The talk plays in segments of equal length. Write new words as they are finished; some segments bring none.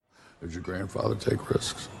Did your grandfather take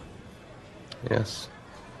risks? Yes.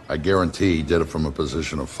 I guarantee he did it from a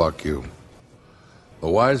position of fuck you. A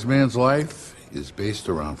wise man's life is based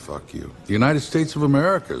around fuck you. The United States of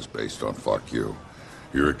America is based on fuck you.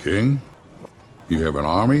 You're a king? You have an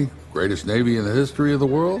army? Greatest navy in the history of the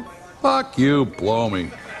world? Fuck you, blow me.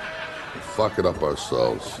 We fuck it up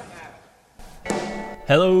ourselves.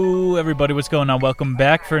 Hello, everybody. What's going on? Welcome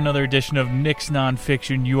back for another edition of Nick's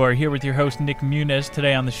Nonfiction. You are here with your host, Nick Muniz.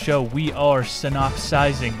 Today on the show, we are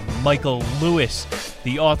synopsizing Michael Lewis,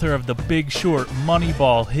 the author of The Big Short,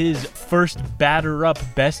 Moneyball, his first batter-up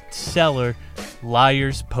bestseller,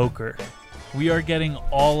 Liar's Poker. We are getting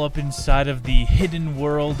all up inside of the hidden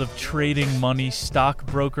world of trading money,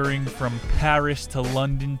 stockbrokering from Paris to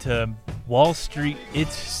London to Wall Street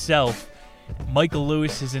itself. Michael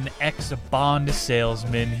Lewis is an ex-bond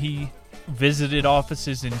salesman. He visited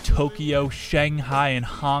offices in Tokyo, Shanghai, and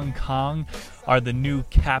Hong Kong are the new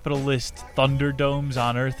capitalist thunderdomes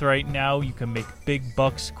on Earth right now. You can make big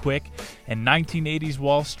bucks quick. And 1980s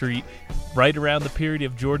Wall Street, right around the period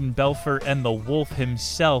of Jordan Belfort and the Wolf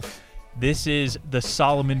himself, this is the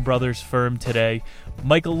Salomon Brothers firm today.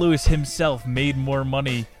 Michael Lewis himself made more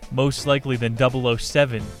money, most likely than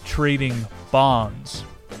 007, trading bonds.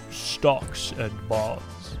 Stocks and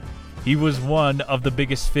bonds. He was one of the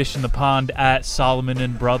biggest fish in the pond at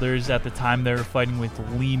Salomon Brothers at the time they were fighting with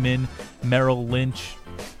Lehman, Merrill Lynch.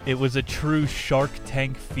 It was a true Shark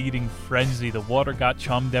Tank feeding frenzy. The water got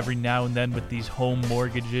chummed every now and then with these home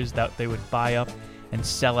mortgages that they would buy up and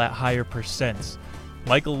sell at higher percents.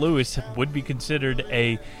 Michael Lewis would be considered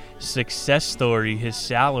a success story. His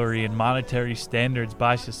salary and monetary standards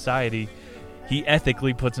by society, he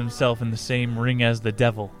ethically puts himself in the same ring as the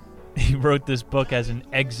devil. He wrote this book as an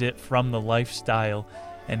exit from the lifestyle,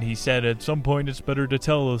 and he said at some point it's better to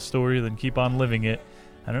tell a story than keep on living it.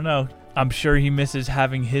 I don't know. I'm sure he misses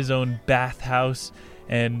having his own bathhouse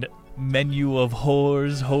and menu of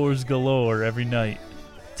whores galore every night.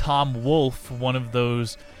 Tom Wolfe, one of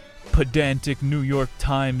those pedantic New York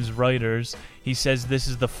Times writers, he says this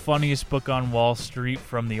is the funniest book on Wall Street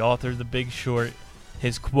from the author of The Big Short.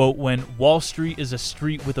 His quote went, "Wall Street is a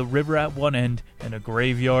street with a river at one end and a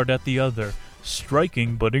graveyard at the other.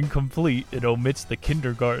 Striking but incomplete, it omits the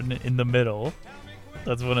kindergarten in the middle."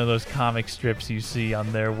 That's one of those comic strips you see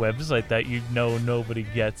on their website that you know nobody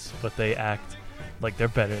gets, but they act like they're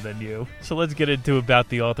better than you. So let's get into about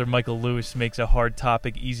the author. Michael Lewis makes a hard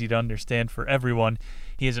topic easy to understand for everyone.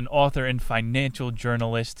 He is an author and financial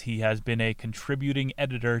journalist. He has been a contributing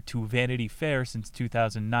editor to Vanity Fair since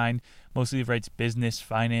 2009. Mostly writes business,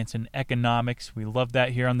 finance, and economics. We love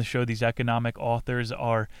that here on the show. These economic authors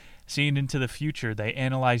are seeing into the future. They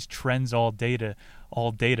analyze trends all day.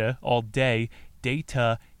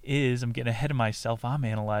 Data is, I'm getting ahead of myself, I'm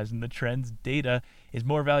analyzing the trends. Data is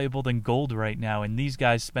more valuable than gold right now. And these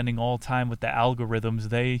guys spending all time with the algorithms,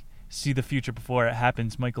 they see the future before it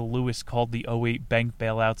happens. Michael Lewis called the '08 bank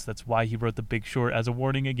bailouts. That's why he wrote The Big Short as a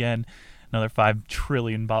warning again. Another $5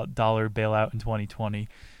 trillion bailout in 2020.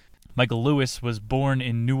 Michael Lewis was born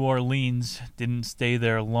in New Orleans, didn't stay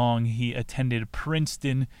there long. He attended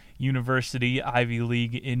Princeton University, Ivy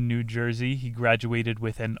League in New Jersey. He graduated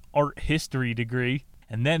with an art history degree.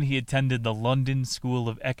 And then he attended the London School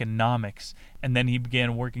of Economics. And then he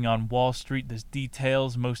began working on Wall Street. This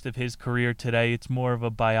details most of his career today. It's more of a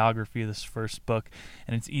biography of this first book.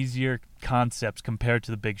 And it's easier concepts compared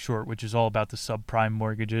to The Big Short, which is all about the subprime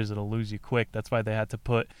mortgages. It'll lose you quick. That's why they had to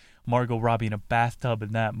put Margot Robbie in a bathtub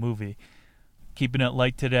in that movie. Keeping it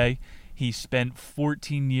light today, he spent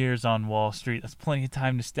 14 years on Wall Street. That's plenty of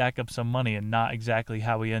time to stack up some money, and not exactly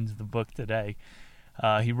how he ends the book today.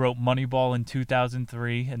 He wrote Moneyball in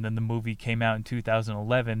 2003, and then the movie came out in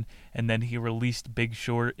 2011, and then he released Big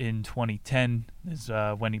Short in 2010 is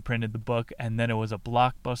when he printed the book, and then it was a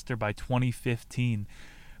blockbuster by 2015.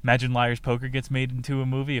 Imagine Liar's Poker gets made into a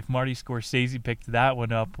movie. If Marty Scorsese picked that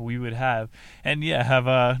one up, we would have. And yeah, have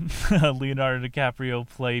Leonardo DiCaprio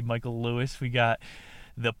play Michael Lewis. We got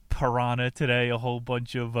the Piranha today, a whole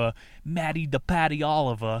bunch of Matty the Patty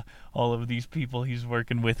Oliver. All of these people he's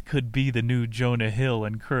working with could be the new Jonah Hill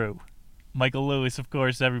and crew. Michael Lewis, of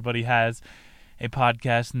course, everybody has a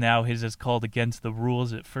podcast now. His is called Against the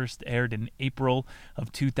Rules. It first aired in April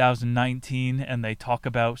of 2019, and they talk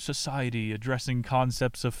about society, addressing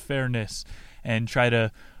concepts of fairness, and try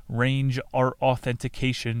to range art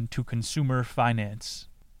authentication to consumer finance.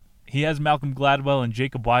 He has Malcolm Gladwell and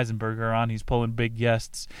Jacob Weisenberger on. He's pulling big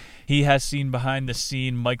guests. He has seen behind the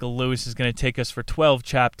scene. Michael Lewis is going to take us for 12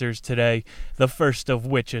 chapters today, the first of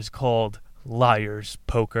which is called Liar's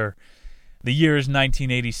Poker. The year is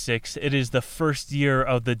 1986. It is the first year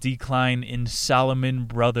of the decline in Salomon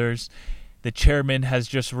Brothers. The chairman has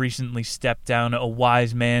just recently stepped down, a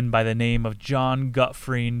wise man by the name of John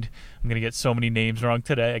Gutfreund. I'm going to get so many names wrong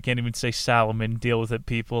today. I can't even say Salomon. Deal with it,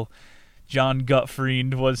 people. John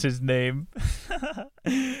Gutfreund was his name.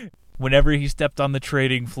 Whenever he stepped on the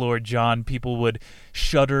trading floor, John, people would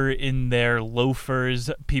shudder in their loafers.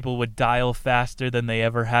 People would dial faster than they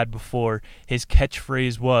ever had before. His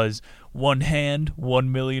catchphrase was, "One hand, $1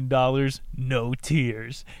 million, no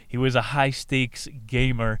tears." He was a high-stakes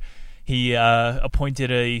gamer. He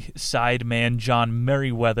appointed a side man, John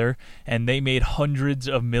Merriweather, and they made hundreds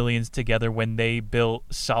of millions together when they built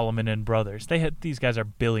Salomon Brothers. These guys are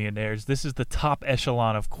billionaires. This is the top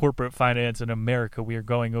echelon of corporate finance in America we are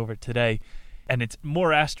going over today, and it's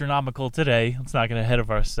more astronomical today. Let's not get ahead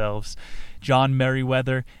of ourselves. John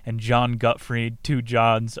Merriweather and John Gutfreund, two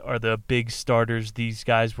Johns, are the big starters. These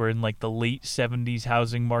guys were in like the late 70s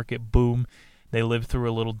housing market boom. They lived through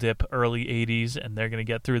a little dip early 80s, and they're going to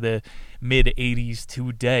get through the mid-80s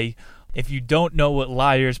today. If you don't know what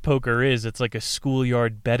Liar's Poker is, it's like a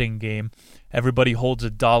schoolyard betting game. Everybody holds a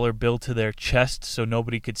dollar bill to their chest so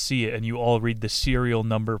nobody could see it, and you all read the serial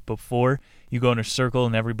number before. You go in a circle,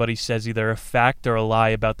 and everybody says either a fact or a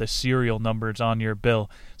lie about the serial numbers on your bill.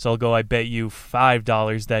 So I'll go, I bet you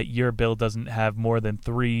 $5 that your bill doesn't have more than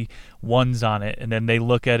 3 ones on it. And then they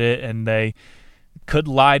look at it, and they could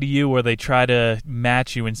lie to you, or they try to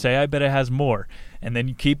match you and say, I bet it has more. And then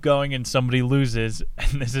you keep going and somebody loses.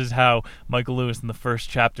 And this is how Michael Lewis in the first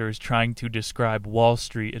chapter is trying to describe Wall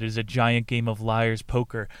Street. It is a giant game of liar's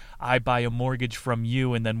poker. I buy a mortgage from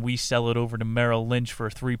you, and then we sell it over to Merrill Lynch for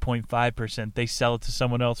 3.5%. They sell it to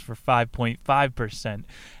someone else for 5.5%.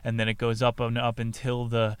 And then it goes up and up until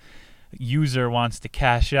the user wants to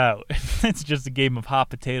cash out. It's just a game of hot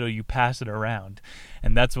potato. You pass it around.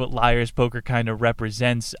 And that's what Liar's Poker kind of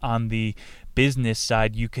represents. On the business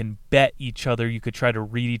side, you can bet each other. You could try to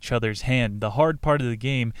read each other's hand. The hard part of the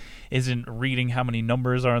game isn't reading how many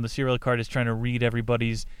numbers are on the serial card. It's trying to read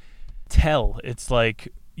everybody's tell. It's like,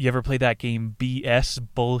 you ever play that game BS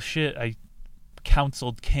Bullshit? I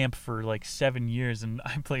counseled camp for like 7 years, and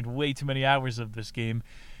I played way too many hours of this game.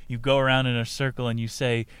 You go around in a circle and you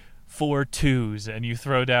say 4 twos, and you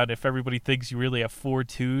throw down. If everybody thinks you really have 4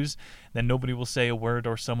 twos, then nobody will say a word,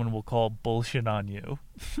 or someone will call bullshit on you.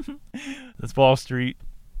 That's Wall Street.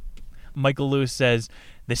 Michael Lewis says,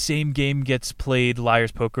 the same game gets played,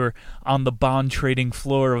 Liar's Poker, on the bond trading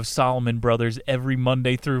floor of Salomon Brothers every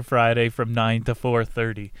Monday through Friday from 9 to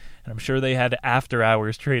 4:30. And I'm sure they had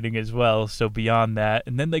after-hours trading as well, so beyond that.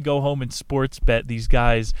 And then they go home and sports bet. These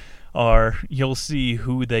guys are, you'll see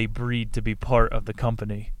who they breed to be part of the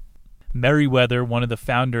company. Merriweather, one of the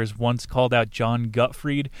founders, once called out John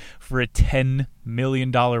Gutfreund for a $10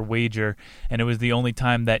 million wager, and it was the only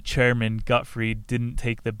time that chairman Gutfreund didn't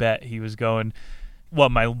take the bet. He was going,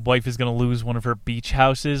 what, my wife is going to lose one of her beach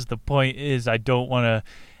houses? The point is, I don't want to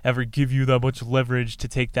ever give you that much leverage to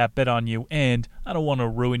take that bet on you, and I don't want to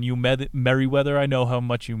ruin you, Merriweather. I know how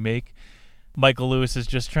much you make. Michael Lewis is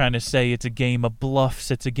just trying to say it's a game of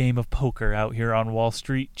bluffs. It's a game of poker out here on Wall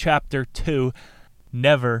Street. Chapter 2,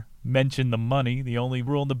 never mention the money. The only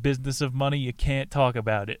rule in the business of money, you can't talk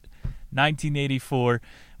about it. 1984,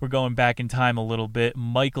 we're going back in time a little bit.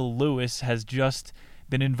 Michael Lewis has just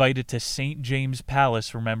been invited to St. James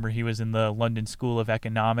Palace. Remember, he was in the London School of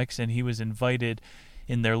Economics, and he was invited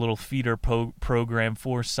in their little feeder program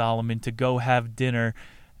for Salomon to go have dinner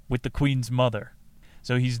with the Queen's mother.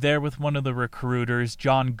 So he's there with one of the recruiters.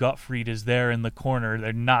 John Gutfreund is there in the corner.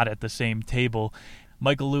 They're not at the same table.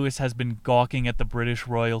 Michael Lewis has been gawking at the British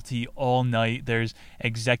royalty all night. There's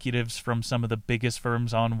executives from some of the biggest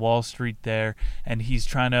firms on Wall Street there, and he's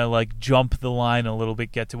trying to like jump the line a little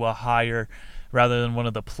bit, get to a higher, rather than one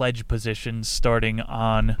of the pledge positions starting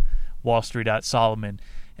on Wall Street at Salomon.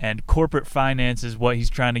 And corporate finance is what he's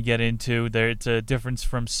trying to get into. It's a difference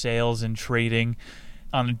from sales and trading.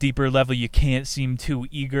 On a deeper level, you can't seem too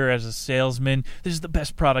eager as a salesman. This is the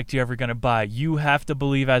best product you're ever going to buy. You have to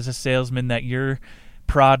believe as a salesman that your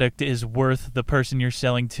product is worth the person you're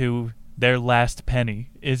selling to their last penny.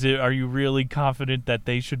 Are you really confident that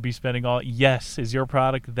they should be spending all? Yes. Is your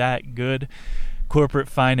product that good? Corporate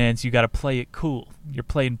finance, you got to play it cool. You're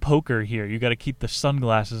playing poker here. You got to keep the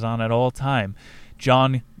sunglasses on at all time.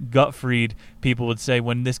 John Gutfreund, people would say,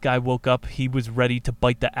 when this guy woke up, he was ready to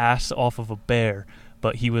bite the ass off of a bear,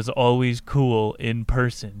 but he was always cool in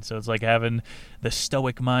person. So it's like having the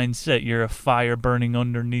stoic mindset. You're a fire burning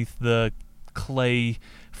underneath the clay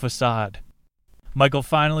facade. Michael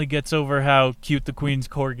finally gets over how cute the Queen's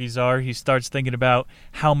corgis are. He starts thinking about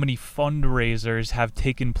how many fundraisers have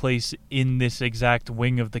taken place in this exact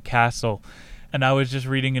wing of the castle. And I was just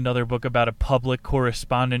reading another book about a public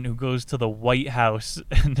correspondent who goes to the White House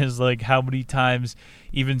and is like, how many times,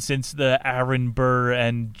 even since the Aaron Burr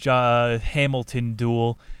and Hamilton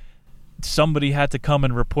duel, somebody had to come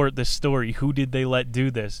and report this story. Who did they let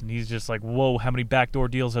do this? And he's just like, whoa, how many backdoor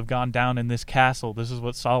deals have gone down in this castle? This is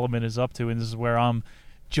what Solomon is up to, and this is where I'm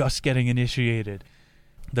just getting initiated.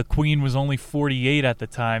 The Queen was only 48 at the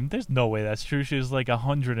time. There's no way that's true. She's like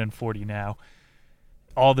 140 now.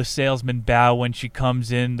 All the salesmen bow when she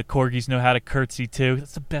comes in. The corgis know how to curtsy too.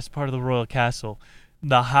 That's the best part of the royal castle.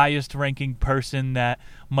 The highest ranking person that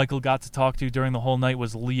Michael got to talk to during the whole night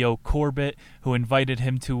was Leo Corbett, who invited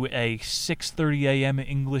him to a 6:30 a.m.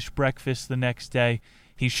 English breakfast the next day.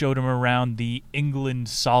 He showed him around the England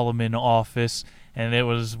Solomon office, and it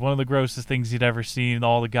was one of the grossest things he'd ever seen.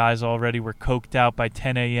 All the guys already were coked out by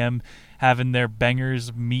 10 a.m., having their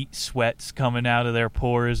bangers meat sweats coming out of their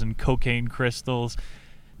pores and cocaine crystals.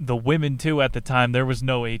 The women, too, at the time, there was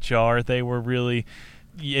no HR. They were really...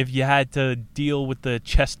 If you had to deal with the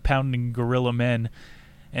chest-pounding gorilla men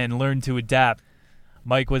and learn to adapt,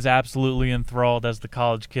 Mike was absolutely enthralled as the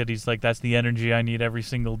college kid. He's like, that's the energy I need every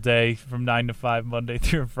single day from 9 to 5, Monday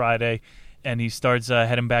through Friday. And he starts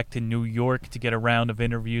heading back to New York to get a round of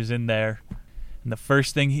interviews in there. And the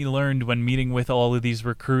first thing he learned when meeting with all of these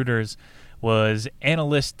recruiters was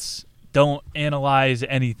analysts don't analyze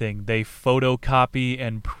anything. They photocopy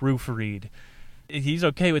and proofread. He's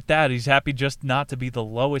okay with that. He's happy just not to be the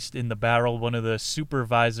lowest in the barrel, one of the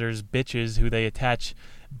supervisors' bitches who they attach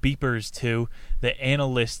beepers to. The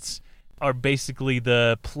analysts are basically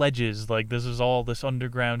the pledges. Like, this is all this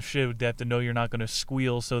underground shit. They have to know you're not going to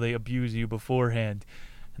squeal, so they abuse you beforehand.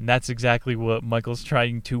 And that's exactly what Michael's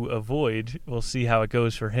trying to avoid. We'll see how it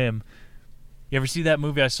goes for him. You ever see that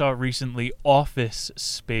movie I saw recently, Office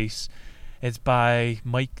Space? It's by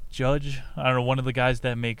Mike Judge. I don't know, one of the guys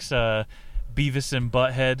that makes... Beavis and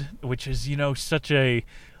Butthead, which is, you know, such a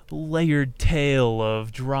layered tale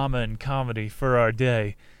of drama and comedy for our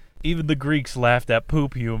day. Even the Greeks laughed at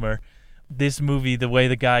poop humor. This movie, the way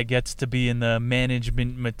the guy gets to be in the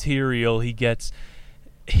management material, he gets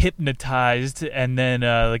hypnotized, and then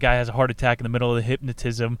the guy has a heart attack in the middle of the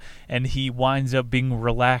hypnotism, and he winds up being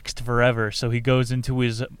relaxed forever. So he goes into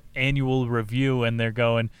his annual review, and they're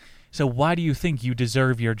going... So why do you think you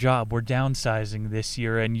deserve your job? We're downsizing this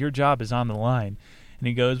year, and your job is on the line. And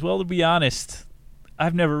he goes, well, to be honest,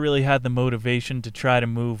 I've never really had the motivation to try to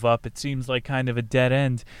move up. It seems like kind of a dead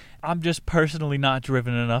end. I'm just personally not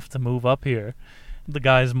driven enough to move up here. The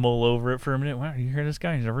guys mull over it for a minute. Wow, you hear this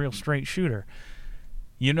guy? He's a real straight shooter.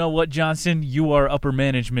 You know what, Johnson? You are upper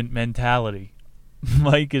management mentality.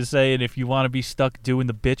 Mike is saying if you want to be stuck doing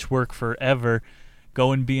the bitch work forever...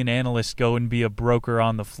 Go and be an analyst. Go and be a broker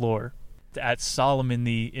on the floor. At Solomon,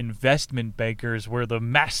 the investment bankers were the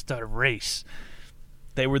master race.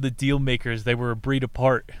 They were the deal makers. They were a breed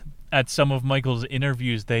apart. At some of Michael's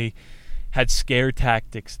interviews, they had scare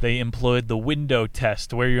tactics. They employed the window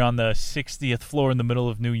test, where you're on the 60th floor in the middle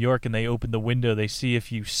of New York, and they open the window. They see if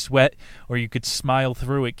you sweat or you could smile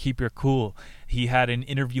through it, keep your cool. He had an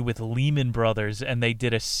interview with Lehman Brothers, and they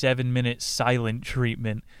did a 7-minute silent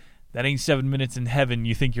treatment. That ain't 7 minutes in heaven.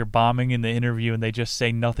 You think you're bombing in the interview and they just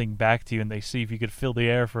say nothing back to you and they see if you could fill the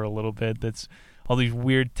air for a little bit. That's all these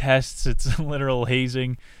weird tests. It's literal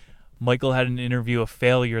hazing. Michael had an interview, a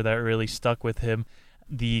failure that really stuck with him.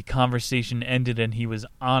 The conversation ended and he was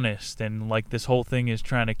honest, and like this whole thing is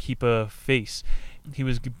trying to keep a face. He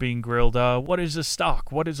was being grilled, what is a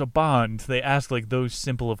stock? What is a bond? They ask like those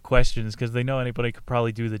simple of questions because they know anybody could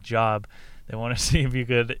probably do the job. They want to see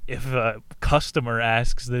if a customer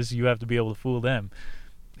asks this, you have to be able to fool them.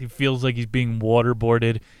 He feels like he's being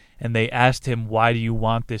waterboarded, and they asked him, why do you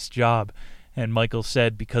want this job? And Michael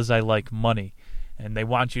said, because I like money. And they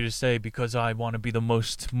want you to say, because I want to be the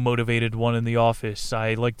most motivated one in the office.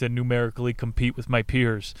 I like to numerically compete with my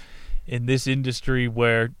peers. In this industry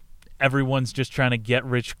where everyone's just trying to get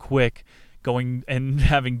rich quick, going and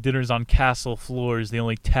having dinners on castle floors, the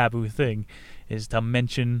only taboo thing is to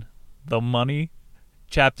mention the money.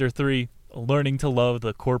 Chapter 3, Learning to Love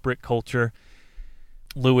the Corporate Culture.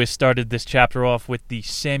 Lewis started this chapter off with the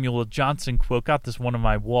Samuel Johnson quote. Got this one on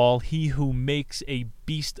my wall. He who makes a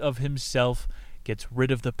beast of himself gets rid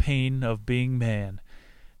of the pain of being man.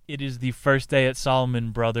 It is the first day at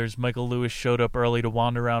Solomon Brothers. Michael Lewis showed up early to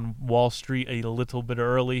wander around Wall Street a little bit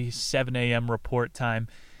early, 7 a.m. report time.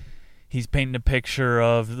 He's painting a picture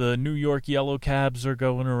of the New York yellow cabs are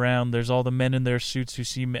going around. There's all the men in their suits who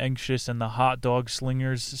seem anxious, and the hot dog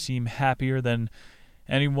slingers seem happier than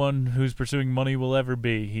anyone who's pursuing money will ever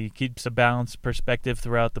be. He keeps a balanced perspective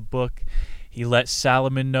throughout the book. He lets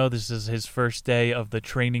Salomon know, this is his first day of the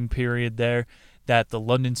training period there, that the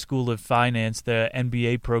London School of Finance, the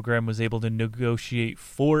MBA program, was able to negotiate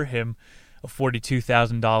for him a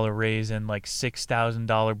 $42,000 raise and like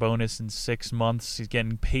 $6,000 bonus in 6 months. He's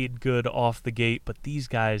getting paid good off the gate, but these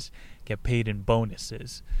guys get paid in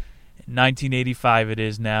bonuses. In 1985 it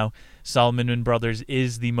is now. Salomon Brothers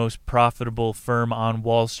is the most profitable firm on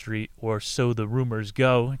Wall Street, or so the rumors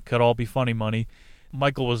go. It could all be funny money.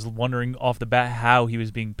 Michael was wondering off the bat how he was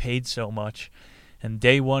being paid so much. And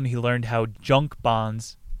day one he learned how junk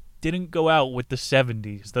bonds didn't go out with the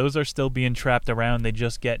 70s. Those are still being trapped around. They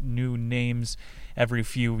just get new names every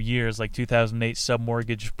few years, like 2008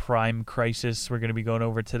 submortgage prime crisis we're going to be going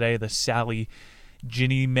over today. The Sally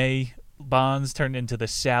Ginnie Mae bonds turned into the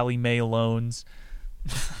Sally Mae loans.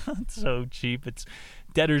 It's so cheap. It's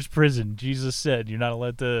debtor's prison. Jesus said you're not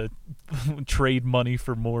allowed to trade money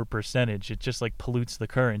for more percentage. It just like pollutes the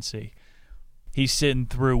currency. He's sitting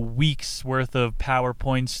through weeks worth of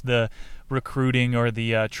PowerPoints. The recruiting or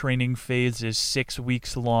the training phase is 6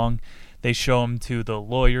 weeks long. They show him to the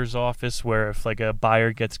lawyer's office, where if like a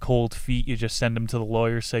buyer gets cold feet, you just send him to the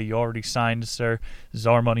lawyer, say, you already signed, sir. This is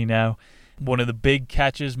our money now. One of the big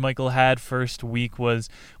catches Michael had first week was,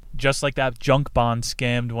 just like that junk bond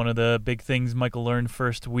scammed, one of the big things Michael learned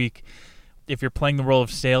first week, if you're playing the role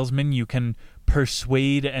of salesman, you can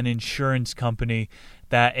persuade an insurance company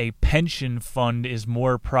that a pension fund is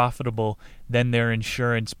more profitable than their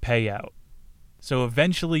insurance payout. So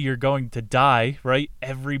eventually you're going to die, right?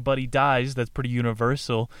 Everybody dies. That's pretty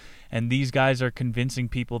universal. And these guys are convincing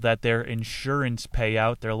people that their insurance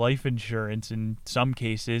payout, their life insurance in some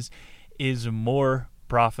cases, is more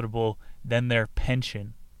profitable than their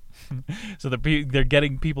pension. So they're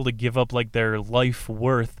getting people to give up like their life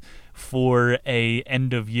worth for a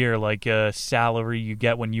end of year, like a salary you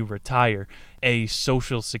get when you retire, a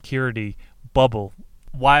social security bubble.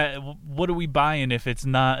 Why? What are we buying if it's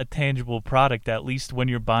not a tangible product? At least when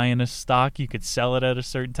you're buying a stock, you could sell it at a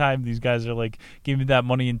certain time. These guys are like, give me that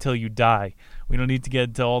money until you die. We don't need to get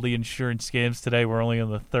into all the insurance scams today. We're only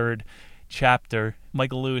on the 3rd chapter.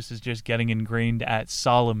 Michael Lewis is just getting ingrained at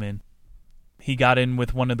Salomon. He got in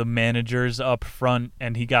with one of the managers up front,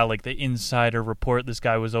 and he got like the insider report. This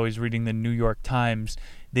guy was always reading the New York Times.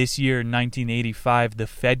 This year, 1985, the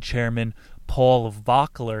Fed chairman, Paul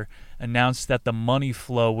Volcker, announced that the money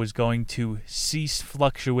flow was going to cease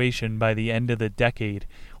fluctuation by the end of the decade,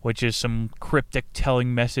 which is some cryptic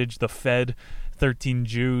telling message the Fed, 13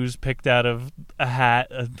 Jews picked out of a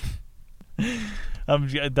hat.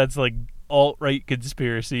 That's like alt-right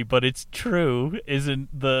conspiracy, but it's true.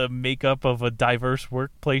 Isn't the makeup of a diverse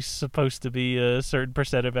workplace supposed to be a certain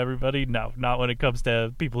percent of everybody? No, not when it comes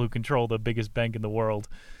to people who control the biggest bank in the world.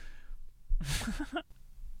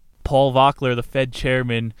 Paul Volcker, the Fed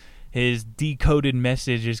chairman, his decoded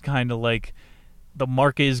message is kind of like the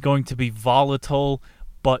market is going to be volatile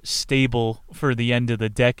but stable for the end of the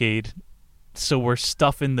decade. So we're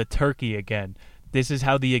stuffing the turkey again. This is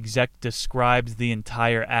how the exec describes the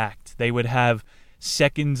entire act. They would have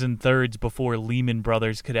seconds and thirds before Lehman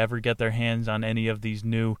Brothers could ever get their hands on any of these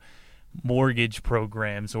new mortgage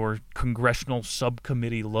programs or congressional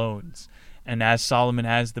subcommittee loans. And as Salomon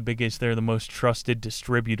has the biggest, they're the most trusted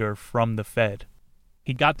distributor from the Fed.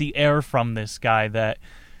 He got the air from this guy that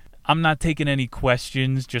I'm not taking any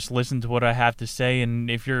questions, just listen to what I have to say,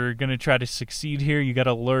 and if you're going to try to succeed here, you got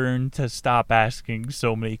to learn to stop asking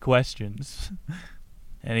so many questions.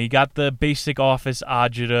 And he got the basic office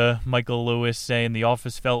agita, Michael Lewis saying the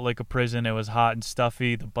office felt like a prison, it was hot and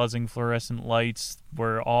stuffy, the buzzing fluorescent lights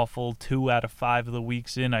were awful, 2 out of 5 of the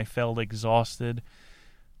weeks in, I felt exhausted.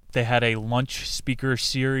 They had a lunch speaker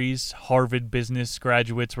series, Harvard business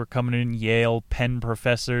graduates were coming in, Yale, Penn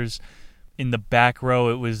professors. In the back row,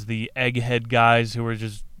 it was the egghead guys who were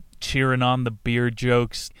just cheering on the beer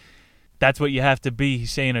jokes. That's what you have to be.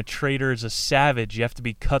 He's saying a traitor is a savage. You have to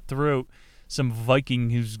be cutthroat. Some Viking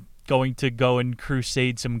who's going to go and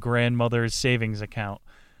crusade some grandmother's savings account.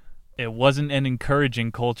 It wasn't an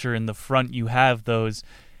encouraging culture. In the front, you have those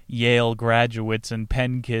Yale graduates and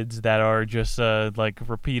Penn kids that are just like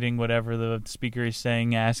repeating whatever the speaker is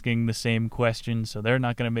saying, asking the same question. So they're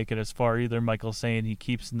not going to make it as far either. Michael's saying he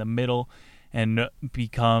keeps in the middle and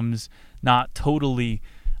becomes not totally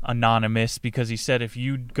anonymous, because he said if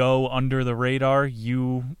you go under the radar,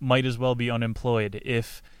 you might as well be unemployed.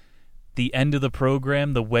 If the end of the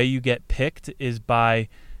program, the way you get picked is by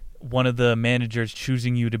one of the managers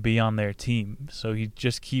choosing you to be on their team. So he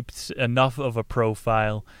just keeps enough of a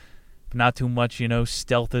profile, but not too much,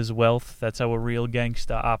 stealth is wealth. That's how a real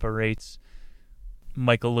gangsta operates.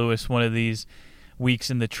 Michael Lewis, one of these weeks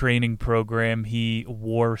in the training program, he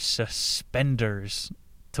wore suspenders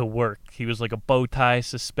to work. He was like a bow tie,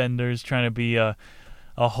 suspenders, trying to be a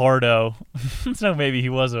hardo. So maybe he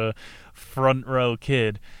was a front row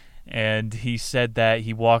kid. And he said that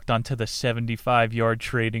he walked onto the 75-yard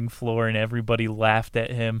trading floor and everybody laughed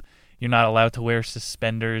at him. You're not allowed to wear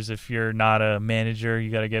suspenders if you're not a manager.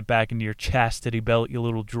 You got to get back into your chastity belt, you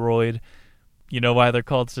little droid. You know why they're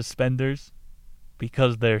called suspenders?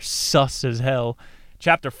 Because they're sus as hell.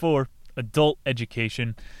 Chapter 4, Adult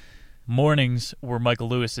Education. Mornings were Michael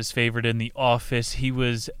Lewis's favorite in the office. He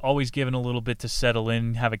was always given a little bit to settle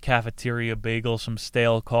in, have a cafeteria bagel, some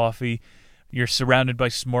stale coffee. You're surrounded by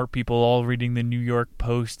smart people all reading the New York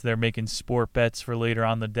Post. They're making sport bets for later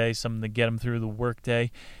on the day, something to get them through the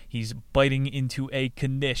workday. He's biting into a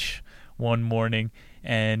knish one morning,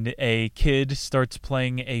 and a kid starts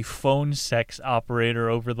playing a phone sex operator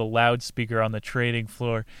over the loudspeaker on the trading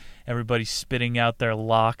floor. Everybody's spitting out their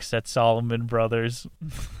locks at Solomon Brothers.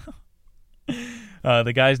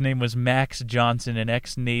 The guy's name was Max Johnson, an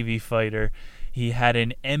ex-Navy fighter. He had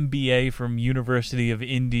an MBA from University of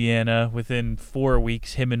Indiana. Within 4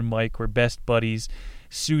 weeks, him and Mike were best buddies.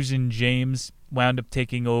 Susan James wound up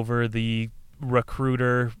taking over the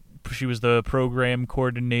recruiter. She was the program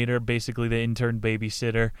coordinator, basically the intern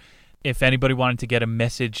babysitter. If anybody wanted to get a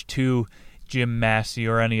message to Jim Massey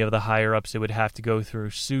or any of the higher-ups, it would have to go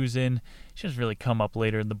through Susan. She doesn't really come up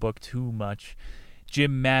later in the book too much.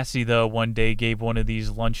 Jim Massey, though, one day gave one of these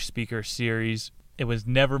lunch speaker series. It was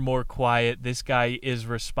never more quiet. This guy is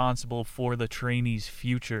responsible for the trainees'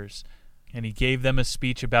 futures. And he gave them a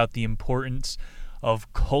speech about the importance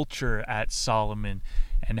of culture at Solomon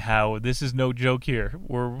and how this is no joke here.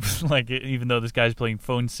 We're like, even though this guy's playing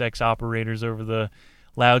phone sex operators over the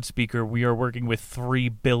loudspeaker, we are working with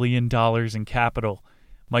 $3 billion in capital.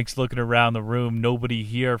 Mike's looking around the room. Nobody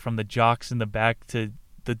here, from the jocks in the back to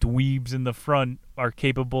the dweebs in the front, are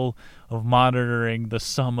capable of monitoring the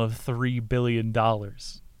sum of $3 billion.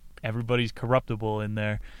 Everybody's corruptible in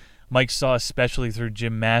there. Mike saw, especially through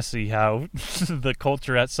Jim Massey, how the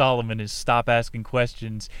culture at Solomon is stop asking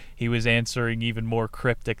questions. He was answering even more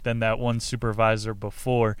cryptic than that one supervisor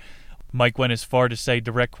before. Mike went as far to say,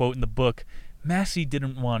 direct quote in the book, Massey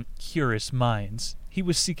didn't want curious minds. He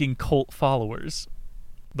was seeking cult followers.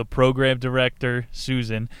 The program director,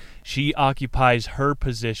 Susan, she occupies her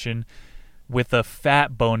position with a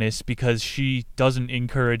fat bonus because she doesn't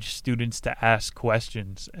encourage students to ask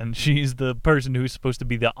questions. And she's the person who's supposed to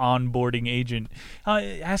be the onboarding agent.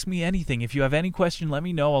 Ask me anything. If you have any question, let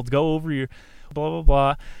me know. I'll go over your blah, blah,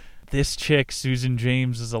 blah. This chick, Susan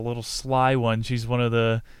James, is a little sly one. She's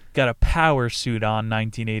got a power suit on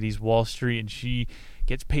 1980s Wall Street, and she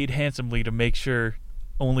gets paid handsomely to make sure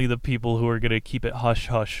only the people who are going to keep it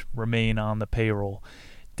hush-hush remain on the payroll.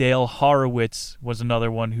 Dale Horowitz was another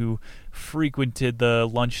one who frequented the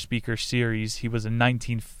lunch speaker series. He was a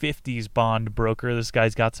 1950s bond broker. This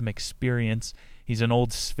guy's got some experience. He's an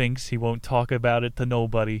old sphinx. He won't talk about it to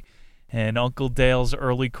nobody. And Uncle Dale's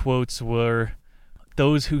early quotes were,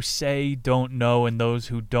 those who say don't know and those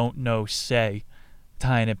who don't know say,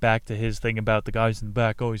 tying it back to his thing about the guys in the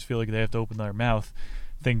back always feel like they have to open their mouth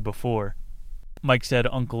thing before. Mike said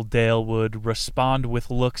Uncle Dale would respond with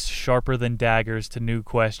looks sharper than daggers to new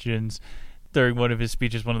questions. During one of his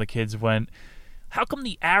speeches, one of the kids went, how come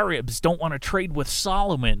the Arabs don't want to trade with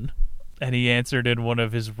Solomon? And he answered in one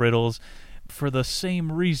of his riddles, for the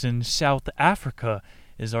same reason South Africa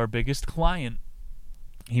is our biggest client.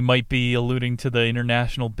 He might be alluding to the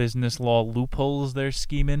international business law loopholes they're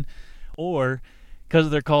scheming, or because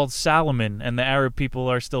they're called Solomon and the Arab people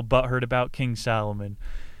are still butthurt about King Solomon.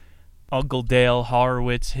 Uncle Dale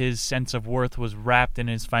Horowitz, his sense of worth was wrapped in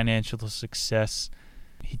his financial success.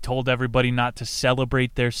 He told everybody not to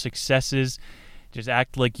celebrate their successes. Just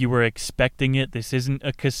act like you were expecting it. This isn't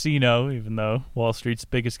a casino, even though Wall Street's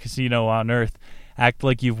biggest casino on earth. Act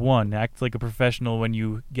like you've won. Act like a professional when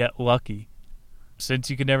you get lucky. Since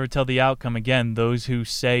you can never tell the outcome, again, those who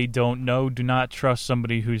say don't know, do not trust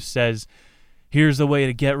somebody who says, here's the way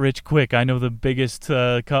to get rich quick. I know the biggest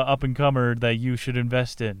up-and-comer that you should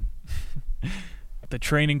invest in. The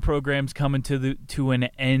training program's coming to an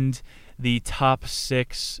end. The top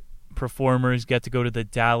 6 performers get to go to the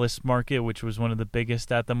Dallas market, which was one of the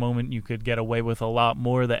biggest at the moment. You could get away with a lot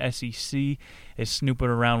more. The SEC is snooping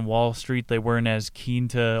around Wall Street. They weren't as keen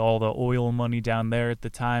to all the oil money down there at the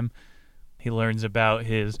time. He learns about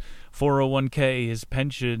his 401k, his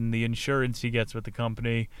pension, the insurance he gets with the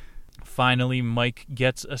company. Finally, Mike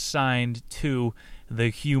gets assigned to the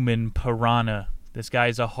human piranha. This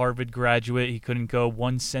guy's a Harvard graduate. He couldn't go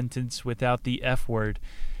one sentence without the F word.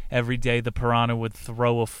 Every day the piranha would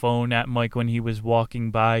throw a phone at Mike when he was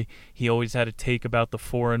walking by. He always had a take about the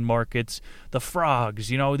foreign markets. The frogs,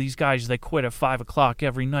 these guys, they quit at 5 o'clock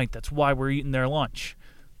every night. That's why we're eating their lunch.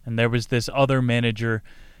 And there was this other manager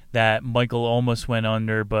that Michael almost went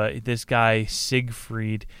under, but this guy,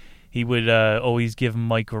 Siegfried, he would always give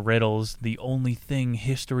Mike riddles. The only thing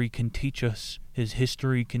history can teach us is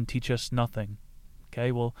history can teach us nothing.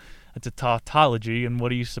 Okay, well, that's a tautology, and what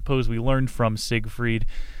do you suppose we learned from Siegfried?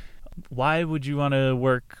 Why would you want to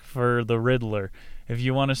work for the Riddler? If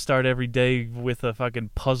you want to start every day with a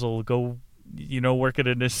fucking puzzle, go, work at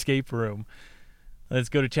an escape room. Let's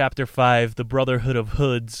go to Chapter 5, The Brotherhood of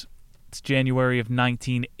Hoods. It's January of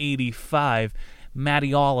 1985.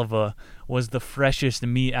 Matty Oliver was the freshest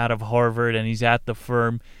meat out of Harvard, and he's at the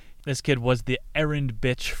firm. This kid was the errand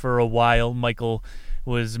bitch for a while. Michael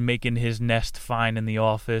was making his nest fine in the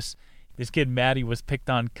office. This kid, Matty, was picked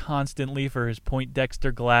on constantly for his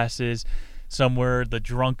Poindexter glasses. Some were the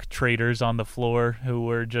drunk traders on the floor who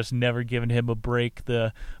were just never giving him a break,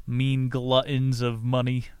 the mean gluttons of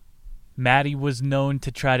money. Matty was known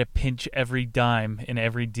to try to pinch every dime in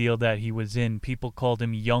every deal that he was in. People called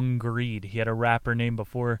him Young Greed. He had a rapper name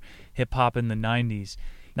before hip-hop in the 90s.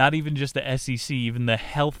 Not even just the SEC, even the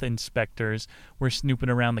health inspectors were snooping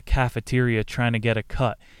around the cafeteria trying to get a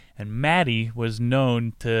cut. And Matty was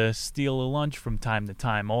known to steal a lunch from time to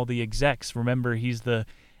time. All the execs, remember, he's the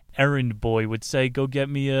errand boy, would say, go get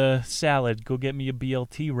me a salad, go get me a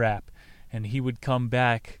BLT wrap. And he would come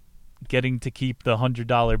back getting to keep the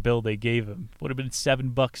 $100 bill they gave him. Would have been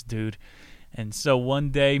 $7, dude. And so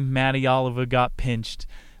one day, Matty Oliver got pinched.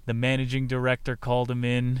 The managing director called him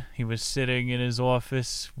in. He was sitting in his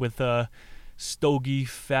office with a stogie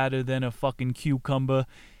fatter than a fucking cucumber,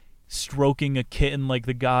 stroking a kitten like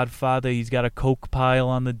the Godfather. He's got a Coke pile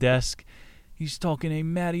on the desk. He's talking, hey,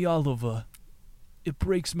 Matty Oliver, it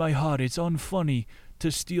breaks my heart. It's unfunny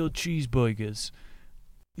to steal cheeseburgers.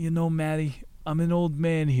 Matty, I'm an old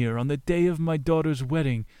man here. On the day of my daughter's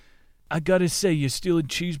wedding, I gotta say, you're stealing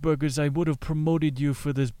cheeseburgers. I would have promoted you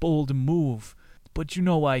for this bold move. But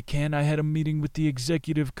I can't. I had a meeting with the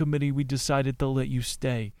executive committee. We decided to let you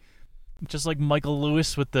stay. Just like Michael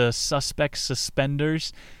Lewis with the suspect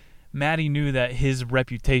suspenders, Matty knew that his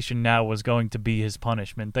reputation now was going to be his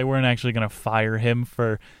punishment. They weren't actually going to fire him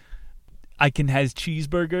for I Can Has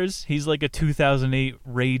Cheeseburgers. He's like a 2008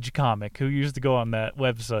 Rage comic who used to go on that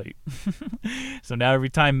website. So now every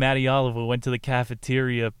time Matty Oliver went to the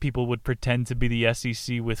cafeteria, people would pretend to be the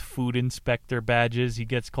SEC with food inspector badges. He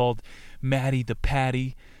gets called Matty the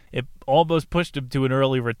Patty. It almost pushed him to an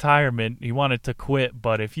early retirement. He wanted to quit,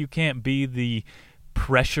 but if you can't be the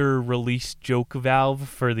pressure release joke valve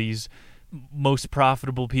for these most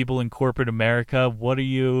profitable people in corporate America, what are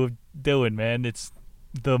you doing, man? It's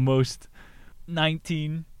the most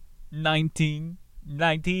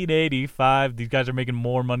 1985. These guys are making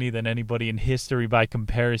more money than anybody in history by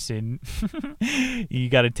comparison. You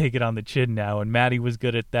got to take it on the chin now, and Matty was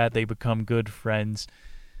good at that. They become good friends.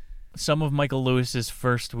 Some of Michael Lewis's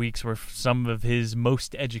first weeks were some of his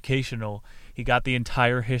most educational. He got the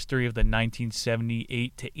entire history of the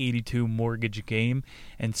 1978 to 82 mortgage game,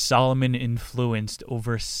 and Solomon influenced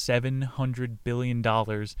over $700 billion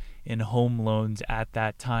in home loans at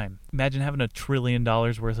that time. Imagine having $1 trillion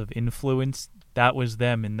worth of influence. That was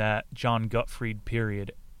them in that John Gottfried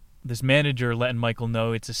period. This manager letting Michael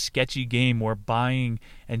know it's a sketchy game. We're buying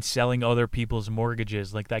and selling other people's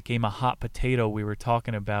mortgages, like that game of Hot Potato we were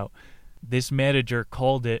talking about. This manager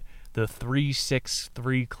called it the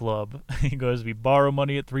 363 Club. He goes, we borrow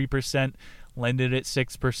money at 3%, lend it at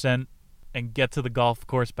 6%, and get to the golf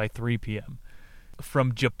course by 3 p.m.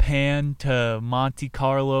 From Japan to Monte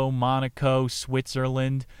Carlo, Monaco,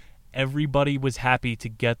 Switzerland, everybody was happy to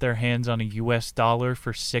get their hands on a U.S. dollar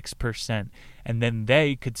for 6%. And then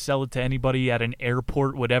they could sell it to anybody at an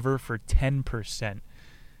airport, whatever, for 10%.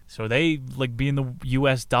 So they, like, being the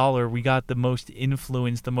U.S. dollar, we got the most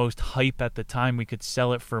influence, the most hype at the time. We could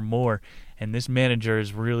sell it for more. And this manager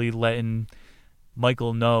is really letting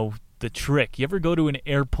Michael know the trick. You ever go to an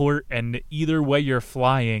airport and either way you're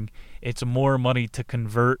flying, it's more money to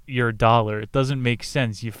convert your dollar. It doesn't make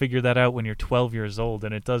sense. You figure that out when you're 12 years old,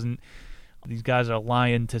 and it doesn't. These guys are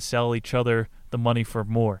lying to sell each other the money for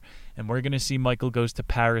more. And we're going to see Michael goes to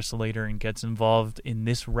Paris later and gets involved in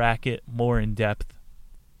this racket more in depth.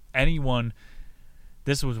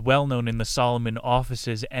 This was well known in the Solomon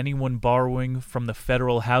offices, anyone borrowing from the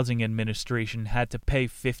Federal Housing Administration had to pay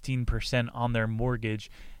 15% on their mortgage,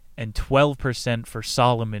 and 12% for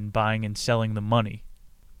Solomon buying and selling the money.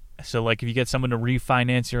 So, like, if you get someone to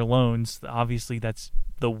refinance your loans, obviously that's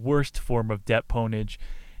the worst form of debt ponage.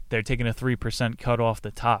 They're taking a 3% cut off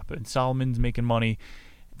the top. And Solomon's making money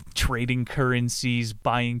trading currencies,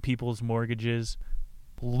 buying people's mortgages.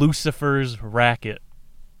 Lucifer's racket.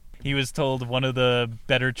 He was told one of the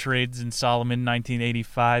better trades in Solomon,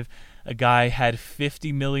 1985, a guy had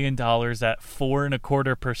 $50 million at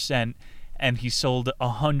 4.25%, and he sold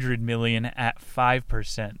 $100 million at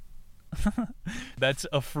 5%. That's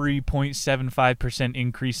a free 0.75%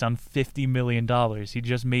 increase on $50 million. He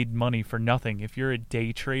just made money for nothing. If you're a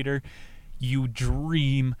day trader, you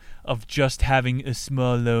dream of just having a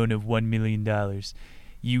small loan of $1 million.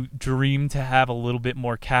 You dream to have a little bit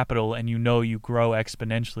more capital, and you know you grow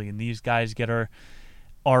exponentially. And these guys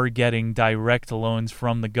are getting direct loans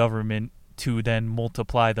from the government to then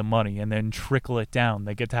multiply the money and then trickle it down.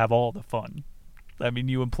 They get to have all the fun. I mean,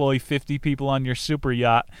 you employ 50 people on your super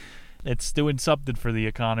yacht. It's doing something for the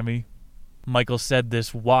economy. Michael said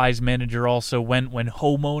this wise manager also went when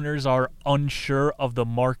homeowners are unsure of the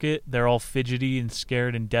market, they're all fidgety and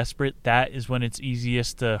scared and desperate. That is when it's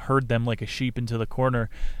easiest to herd them like a sheep into the corner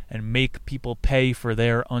and make people pay for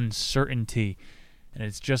their uncertainty. And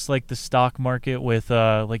it's just like the stock market with,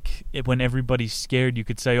 when everybody's scared, you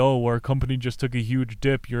could say, oh, our company just took a huge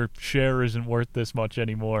dip. Your share isn't worth this much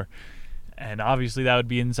anymore. And obviously that would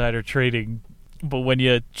be insider trading. But when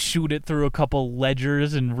you shoot it through a couple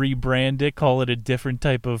ledgers and rebrand it, call it a different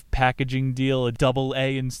type of packaging deal, a double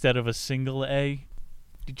A instead of a single A,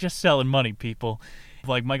 you're just selling money, people.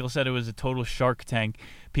 Like Michael said, it was a total Shark Tank.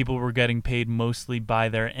 People were getting paid mostly by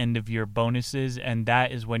their end-of-year bonuses, and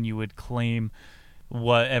that is when you would claim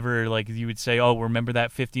whatever, like you would say, oh, remember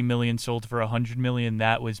that 50 million sold for 100 million?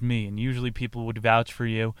 That was me. And usually people would vouch for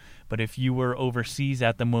you, but if you were overseas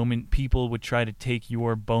at the moment, people would try to take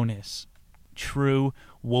your bonus. True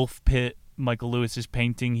Wolf Pit, Michael Lewis's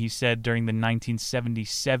painting, he said during the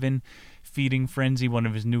 1977 feeding frenzy, one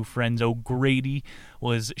of his new friends, O'Grady,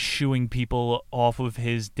 was shooing people off of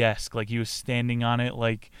his desk. Like he was standing on it,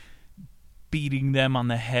 like beating them on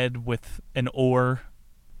the head with an oar.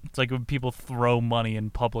 It's like when people throw money in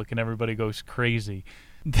public and everybody goes crazy.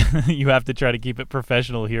 You have to try to keep it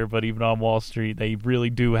professional here, but even on Wall Street, they really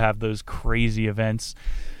do have those crazy events.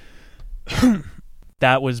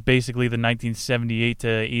 That was basically the 1978 to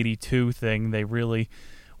 82 thing. They really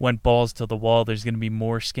went balls to the wall. There's going to be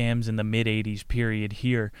more scams in the mid-80s period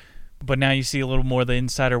here. But now you see a little more of the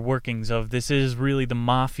insider workings of this is really the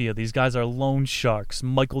mafia. These guys are loan sharks.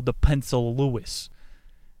 Michael DePencil Lewis.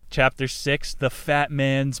 Chapter 6, The Fat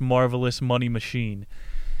Man's Marvelous Money Machine.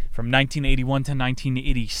 From 1981 to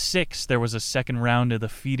 1986, there was a second round of the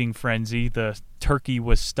feeding frenzy. The turkey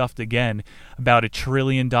was stuffed again. About $1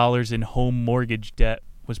 trillion in home mortgage debt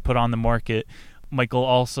was put on the market. Michael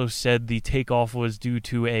also said the takeoff was due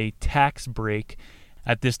to a tax break.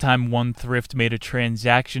 At this time, one thrift made a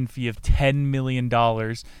transaction fee of $10 million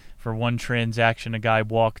for one transaction. A guy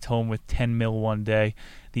walked home with $10 million one day.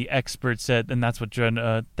 The expert said, and that's what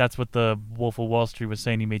the Wolf of Wall Street was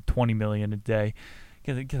saying, he made $20 million a day.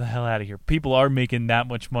 Get the hell out of here. People are making that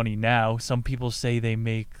much money now. Some people say they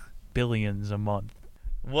make billions a month.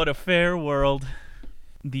 What a fair world.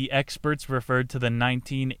 The experts referred to the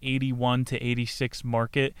 1981 to 86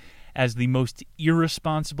 market as the most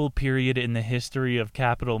irresponsible period in the history of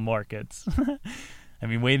capital markets. I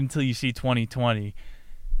mean, wait until you see 2020.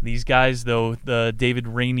 These guys, though, the David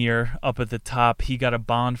Rainier up at the top, he got a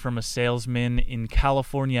bond from a salesman in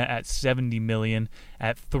California at $70 million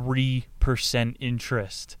at 3%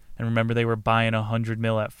 interest. And remember, they were buying $100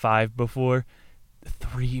 million at 5% before?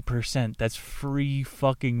 3%. That's free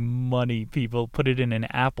fucking money, people. Put it in an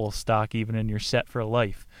Apple stock even and you're set for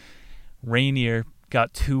life. Rainier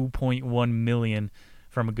got $2.1 million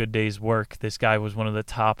from a good day's work. This guy was one of the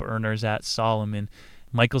top earners at Solomon.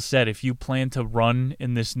 Michael said if you plan to run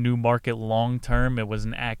in this new market long term, it was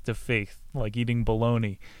an act of faith, like eating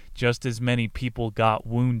bologna. Just as many people got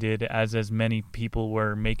wounded as many people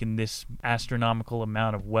were making this astronomical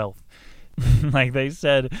amount of wealth. Like they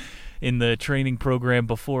said in the training program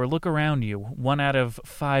before, look around you. 1 out of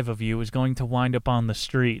 5 of you is going to wind up on the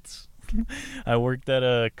streets. I worked at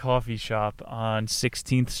a coffee shop on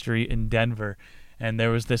 16th Street in Denver. And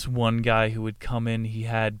there was this one guy who would come in. He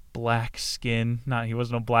had black skin. He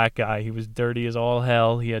wasn't a black guy. He was dirty as all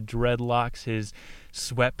hell. He had dreadlocks. His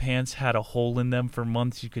sweatpants had a hole in them for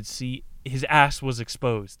months. You could see his ass was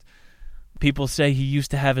exposed. People say he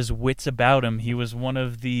used to have his wits about him. He was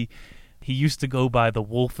he used to go by the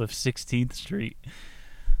Wolf of 16th Street.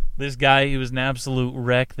 This guy, he was an absolute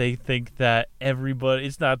wreck. They think that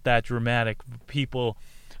it's not that dramatic. People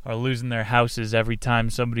are losing their houses every time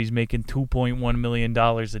somebody's making $2.1 million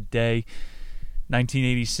a day.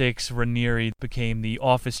 1986, Raniere became the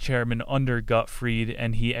office chairman under Gottfried,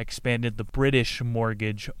 and he expanded the British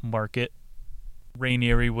mortgage market.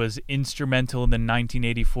 Raniere was instrumental in the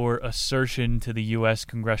 1984 assertion to the U.S.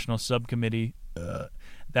 Congressional Subcommittee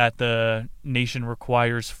that the nation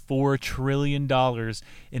requires $4 trillion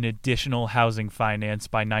in additional housing finance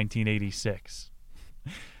by 1986.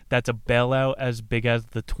 That's a bailout as big as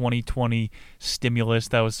the 2020 stimulus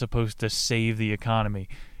that was supposed to save the economy.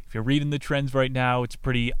 If you're reading the trends right now, it's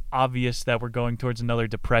pretty obvious that we're going towards another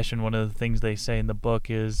depression. One of the things they say in the book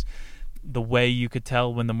is the way you could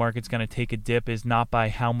tell when the market's going to take a dip is not by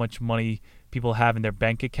how much money people have in their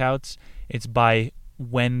bank accounts. It's by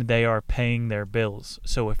when they are paying their bills.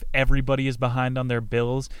 So if everybody is behind on their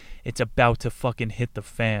bills, it's about to fucking hit the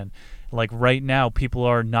fan. Like right now, people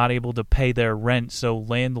are not able to pay their rent, so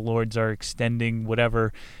landlords are extending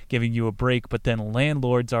whatever, giving you a break, but then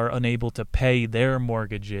landlords are unable to pay their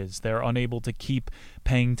mortgages. They're unable to keep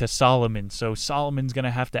paying to Solomon, so Solomon's going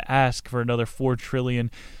to have to ask for another $4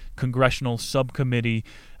 trillion congressional subcommittee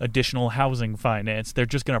additional housing finance. They're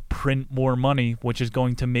just going to print more money, which is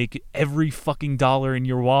going to make every fucking dollar in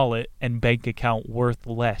your wallet and bank account worth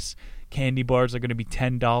less. Candy bars are going to be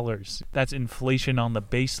 $10. That's inflation on the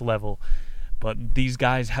base level. But these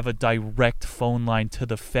guys have a direct phone line to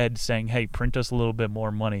the Fed saying, hey, print us a little bit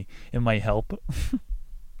more money. It might help.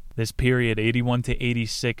 This period, 81 to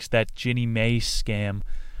 86, that Ginnie Mae scam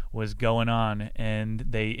was going on, and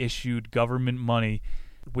they issued government money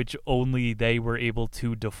which only they were able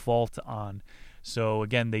to default on. So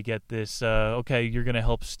again, they get this, okay, you're going to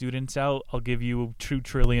help students out, I'll give you $2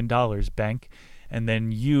 trillion, bank. And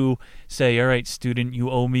then you say, all right, student, you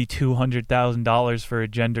owe me $200,000 for a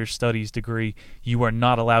gender studies degree. You are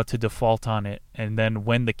not allowed to default on it. And then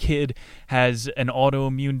when the kid has an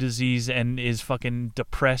autoimmune disease and is fucking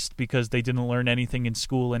depressed because they didn't learn anything in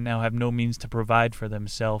school and now have no means to provide for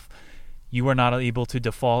themselves, you are not able to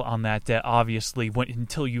default on that debt, obviously,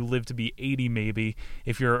 until you live to be 80 maybe.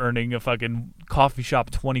 If you're earning a fucking coffee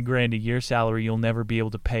shop $20,000 a year salary, you'll never be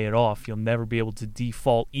able to pay it off. You'll never be able to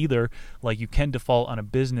default either, like you can default on a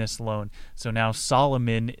business loan. So now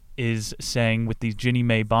Solomon is saying with these Ginnie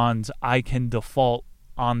Mae bonds, I can default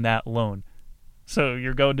on that loan. So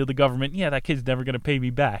you're going to the government, yeah, that kid's never going to pay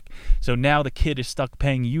me back. So now the kid is stuck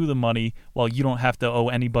paying you the money while you don't have to owe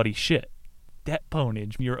anybody shit. Debt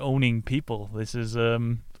ponage. You're owning people. This is a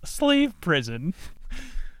slave prison.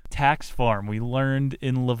 Tax farm. We learned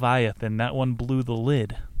in Leviathan. That one blew the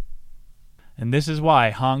lid. And this is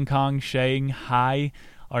why Hong Kong, Shanghai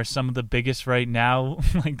are some of the biggest right now.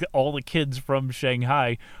 Like all the kids from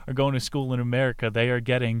Shanghai are going to school in America. They are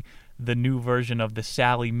getting the new version of the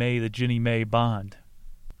Sallie Mae, the Ginnie Mae bond.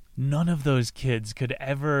 None of those kids could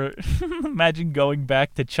ever imagine going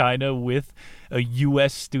back to China with a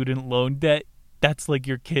U.S. student loan debt. That's like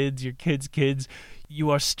your kids' kids. You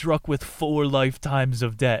are struck with 4 lifetimes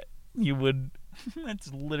of debt.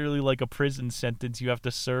 That's literally like a prison sentence. You have to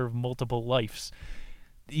serve multiple lives.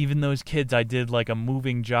 Even those kids, I did like a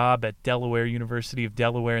moving job at Delaware, University of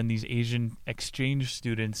Delaware, and these Asian exchange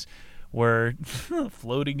students were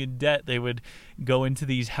floating in debt. They would go into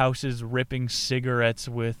these houses ripping cigarettes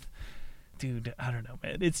with... Dude, I don't know,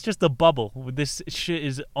 man. It's just a bubble. This shit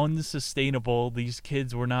is unsustainable. These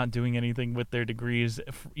kids were not doing anything with their degrees,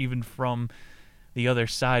 even from the other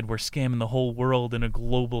side. We're scamming the whole world in a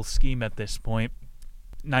global scheme at this point.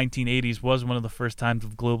 1980s was one of the first times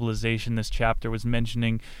of globalization. This chapter was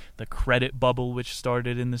mentioning the credit bubble, which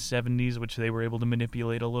started in the 70s, which they were able to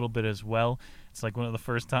manipulate a little bit as well. It's like one of the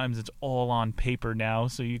first times it's all on paper now,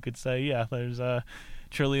 so you could say, yeah, there's $1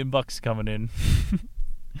 trillion coming in.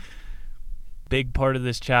 Big part of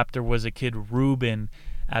this chapter was a kid, Ruben,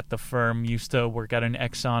 at the firm. Used to work at an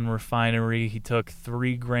Exxon refinery. He took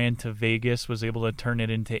 $3,000 to Vegas, was able to turn it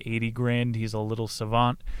into $80,000. He's a little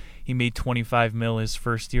savant. He made $25 million his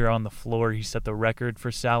first year on the floor. He set the record for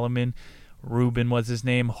Solomon. Ruben was his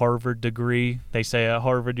name, Harvard degree. They say at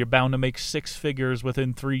Harvard you're bound to make 6 figures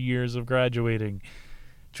within 3 years of graduating.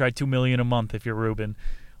 Try $2 million a month if you're Ruben.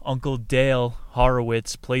 Uncle Dale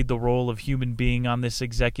Horowitz played the role of human being on this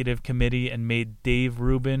executive committee and made Dave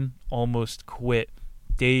Rubin almost quit.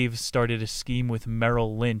 Dave started a scheme with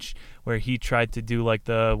Merrill Lynch where he tried to do like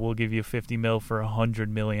the we'll give you $50 million for $100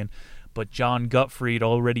 million. But John Gottfried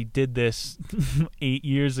already did this 8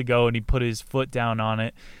 years ago and he put his foot down on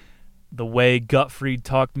it. The way Gottfried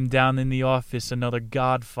talked him down in the office, another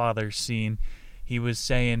Godfather scene. He was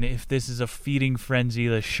saying if this is a feeding frenzy,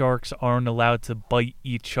 the sharks aren't allowed to bite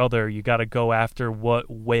each other. You got to go after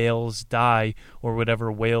what whales die or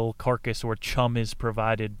whatever whale carcass or chum is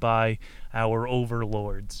provided by our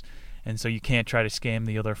overlords. And so you can't try to scam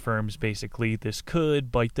the other firms, basically. This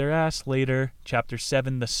could bite their ass later. Chapter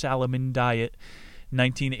 7, The Salomon Diet.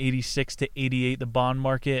 1986 to 88, the bond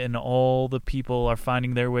market, and all the people are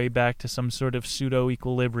finding their way back to some sort of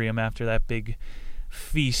pseudo-equilibrium after that big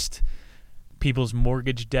feast. People's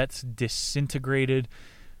mortgage debts disintegrated.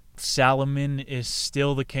 Salomon is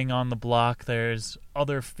still the king on the block. There's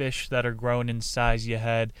other fish that are growing in size. You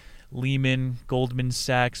had Lehman, Goldman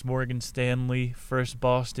Sachs, Morgan Stanley, First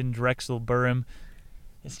Boston, Drexel Burham.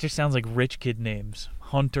 It just sounds like rich kid names.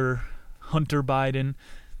 Hunter Biden.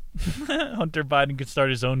 Hunter Biden could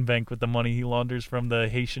start his own bank with the money he launders from the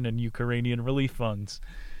Haitian and Ukrainian relief funds.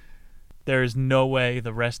 There is no way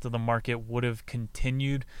the rest of the market would have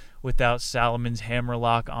continued without Salomon's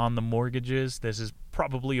hammerlock on the mortgages. This is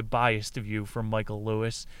probably a biased view from Michael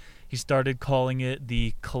Lewis. He started calling it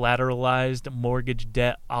the collateralized mortgage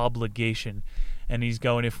debt obligation. And he's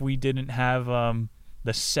going, if we didn't have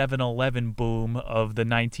the 7-Eleven boom of the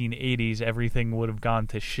 1980s, everything would have gone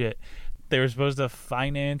to shit. They were supposed to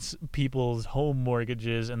finance people's home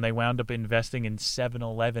mortgages, and they wound up investing in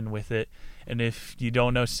 7-Eleven with it. And if you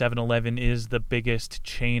don't know, 7-Eleven is the biggest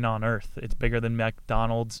chain on earth. It's bigger than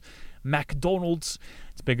McDonald's. It's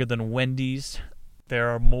bigger than Wendy's. There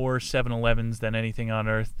are more 7-Elevens than anything on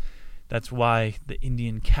earth. That's why the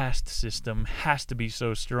Indian caste system has to be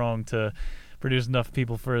so strong to produce enough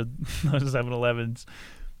people for those 7-Elevens.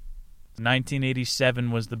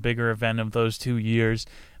 1987 was the bigger event of those 2 years.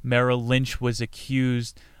 Merrill Lynch was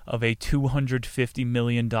accused of a $250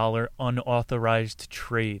 million unauthorized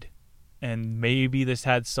trade. And maybe this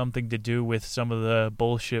had something to do with some of the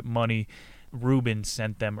bullshit money Rubin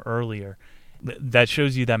sent them earlier. That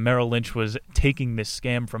shows you that Merrill Lynch was taking this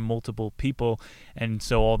scam from multiple people, and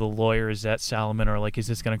so all the lawyers at Salomon are like, is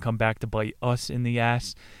this going to come back to bite us in the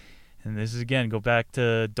ass? And this is, again, go back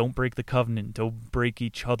to don't break the covenant, don't break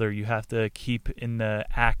each other. You have to keep in the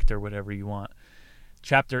act or whatever you want.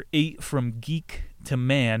 Chapter 8, From Geek to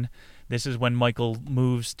Man. This is when Michael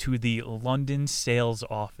moves to the London sales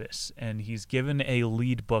office, and he's given a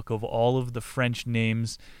lead book of all of the French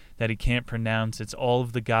names that he can't pronounce. It's all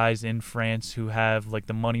of the guys in France who have, like,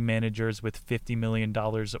 the money managers with $50 million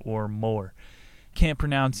or more. Can't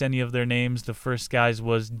pronounce any of their names. The first guy's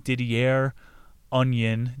was Didier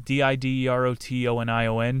Onion,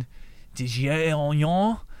 Diderotonion. Didier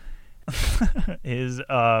Onion. His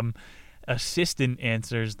assistant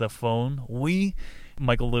answers the phone. Oui.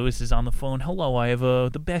 Michael Lewis is on the phone. Hello, I have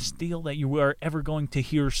the best deal that you are ever going to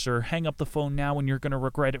hear, sir. Hang up the phone now and you're going to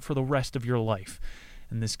regret it for the rest of your life.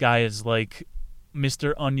 And this guy is like,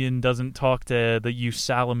 Mr. Onion doesn't talk to you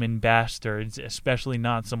Salomon bastards, especially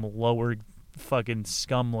not some lower fucking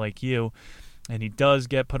scum like you. And he does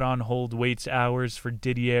get put on hold, waits hours for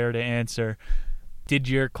Didier to answer.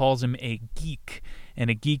 Didier calls him a geek. And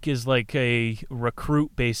a geek is like a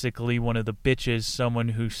recruit, basically, one of the bitches, someone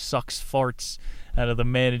who sucks farts out of the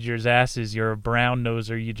manager's asses. You're a brown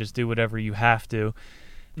noser, you just do whatever you have to.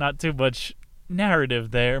 Not too much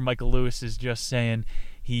narrative there. Michael Lewis is just saying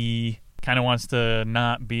he kind of wants to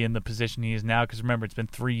not be in the position he is now, because remember, it's been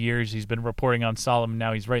 3 years he's been reporting on Salomon.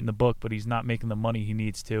 Now he's writing the book, but he's not making the money he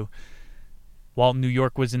needs to. While New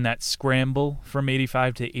York was in that scramble from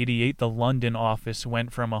 85 to 88, the London office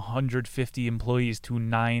went from 150 employees to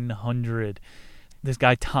 900. This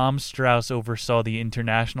guy Tom Strauss oversaw the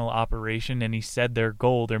international operation, and he said their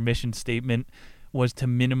goal, their mission statement, was to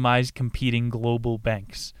minimize competing global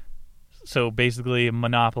banks. So basically a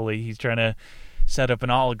monopoly. He's trying to set up an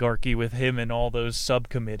oligarchy with him and all those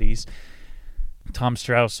subcommittees. Tom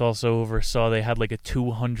Strauss also oversaw they had like a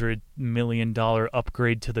 $200 million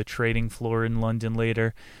upgrade to the trading floor in London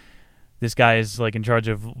later. This guy is like in charge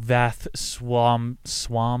of vast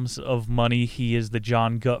swarms of money. He is the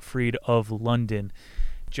John Gottfried of London.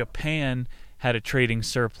 Japan had a trading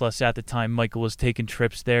surplus at the time Michael was taking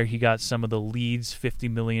trips there. He got some of the leads,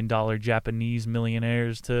 $50 million Japanese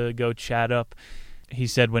millionaires to go chat up. He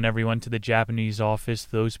said whenever he went to the Japanese office,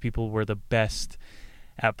 those people were the best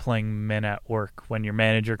at playing men at work. When your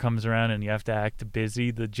manager comes around and you have to act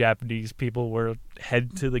busy, the Japanese people were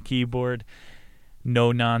head to the keyboard.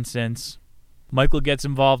 No nonsense. Michael gets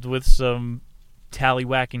involved with some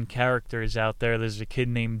tallywhacking characters out there. There's a kid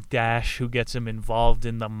named Dash who gets him involved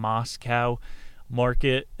in the Moscow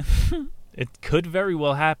market. It could very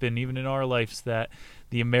well happen, even in our lives, that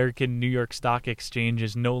the American New York Stock Exchange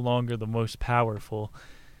is no longer the most powerful.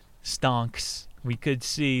 Stonks. We could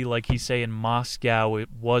see, like he's saying, Moscow, it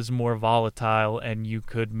was more volatile and you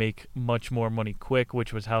could make much more money quick,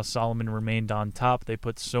 which was how Solomon remained on top. They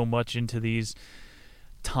put so much into these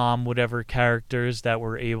Tom whatever characters that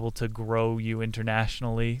were able to grow you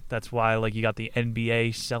internationally. That's why, like, you got the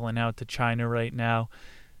NBA selling out to China right now.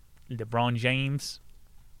 LeBron James.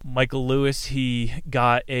 Michael Lewis, he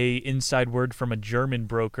got a inside word from a German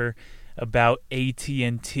broker about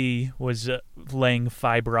AT&T was laying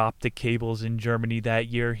fiber optic cables in Germany that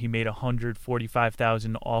year. He made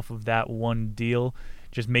 $145,000 off of that one deal,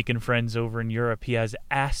 just making friends over in Europe. He has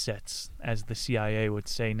assets, as the CIA would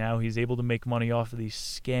say now. He's able to make money off of these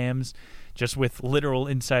scams just with literal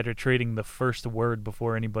insider trading, the first word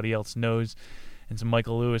before anybody else knows. And so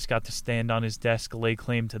Michael Lewis got to stand on his desk, lay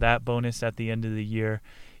claim to that bonus at the end of the year.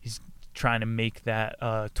 He's trying to make that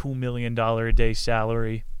 $2 million a day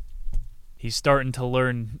salary. He's starting to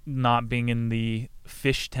learn, not being in the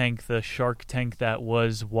fish tank, the shark tank that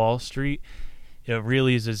was Wall Street. It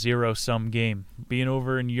really is a zero-sum game. Being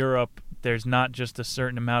over in Europe, there's not just a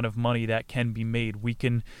certain amount of money that can be made. We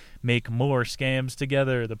can make more scams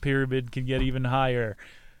together. The pyramid can get even higher.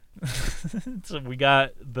 So we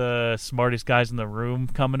got the smartest guys in the room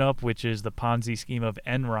coming up, which is the Ponzi scheme of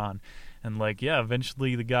Enron. And, like, yeah,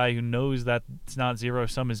 eventually the guy who knows that it's not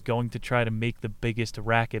zero-sum is going to try to make the biggest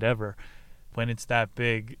racket ever. When it's that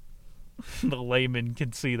big, the layman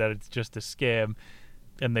can see that it's just a scam,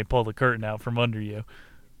 and they pull the curtain out from under you.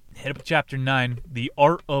 Hit up Chapter 9, The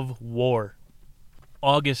Art of War.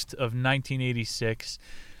 August of 1986,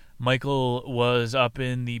 Michael was up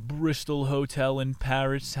in the Bristol Hotel in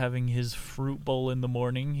Paris having his fruit bowl in the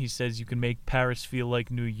morning. He says you can make Paris feel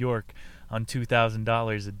like New York on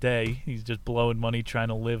 $2,000 a day. He's just blowing money trying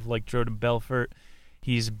to live like Jordan Belfort.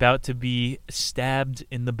 He's about to be stabbed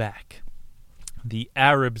in the back. The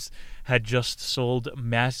Arabs had just sold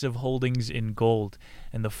massive holdings in gold,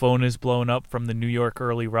 and the phone is blown up from the New York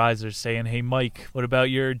early risers saying, "Hey, Mike, what about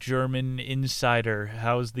your German insider?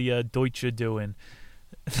 How's the Deutsche doing?"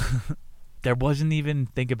 There wasn't even,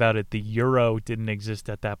 think about it, the euro didn't exist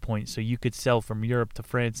at that point, so you could sell from Europe to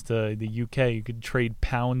France to the UK. You could trade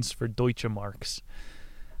pounds for Deutsche Marks.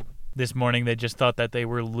 This morning, they just thought that they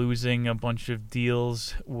were losing a bunch of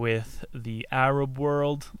deals with the Arab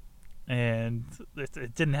world, and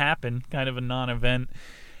it didn't happen. Kind of a non-event.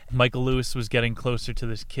 Michael Lewis was getting closer to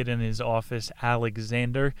this kid in his office,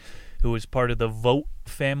 Alexander, who was part of the Vout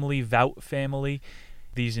family.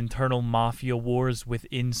 These internal mafia wars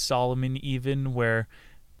within Solomon even, where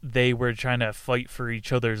they were trying to fight for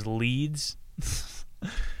each other's leads.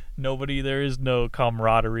 There is no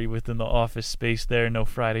camaraderie within the office space there, no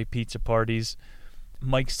Friday pizza parties.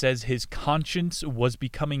 Mike says his conscience was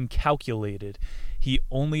becoming calculated. He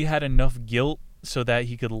only had enough guilt so that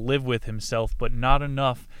he could live with himself, but not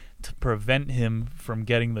enough to prevent him from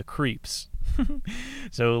getting the creeps.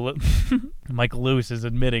 So Michael Lewis is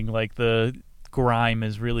admitting, like, the grime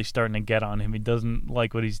is really starting to get on him. He doesn't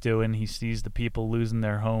like what he's doing. He sees the people losing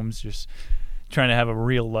their homes, just trying to have a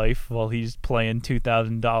real life while he's playing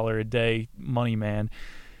 $2,000 a day money man.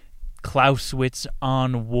 Clausewitz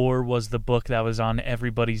on War was the book that was on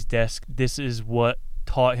everybody's desk. This is what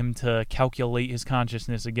taught him to calculate his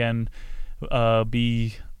consciousness again.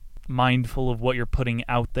 Be mindful of what you're putting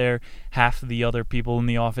out there. Half of the other people in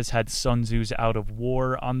the office had Sun Tzu's Out of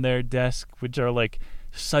War on their desk, which are like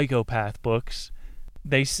psychopath books.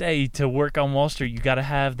 They say to work on Wall Street, you got to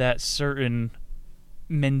have that certain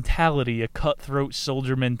mentality, a cutthroat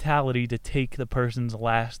soldier mentality to take the person's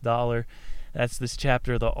last dollar. That's this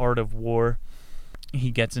chapter, The Art of War.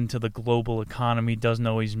 He gets into the global economy. Doesn't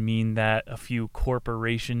always mean that a few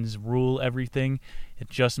corporations rule everything. It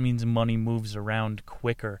just means money moves around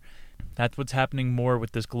quicker. That's what's happening more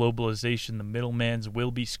with this globalization. The middlemans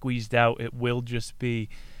will be squeezed out. It will just be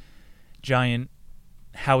giant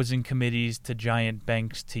housing committees to giant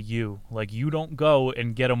banks to you. Like, you don't go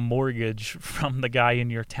and get a mortgage from the guy in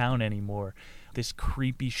your town anymore. This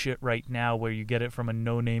creepy shit right now where you get it from a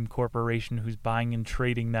no-name corporation who's buying and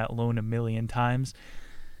trading that loan 1 million times.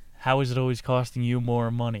 How is it always costing you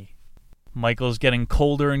more money? Michael's getting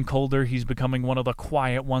colder and colder. He's becoming one of the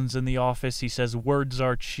quiet ones in the office. He says, words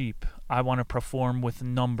are cheap. I want to perform with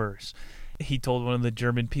numbers. He told one of the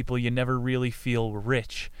German people, you never really feel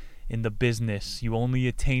rich in the business. You only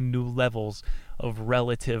attain new levels of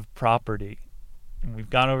relative property. And we've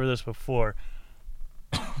gone over this before.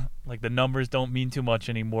 Like, the numbers don't mean too much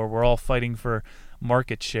anymore. We're all fighting for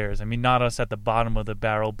market shares. I mean, not us at the bottom of the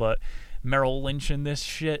barrel, but Merrill Lynch and this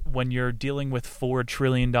shit, when you're dealing with $4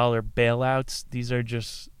 trillion bailouts, these are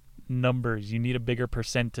just numbers. You need a bigger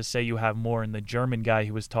percent to say you have more. And the German guy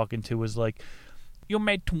he was talking to was like, You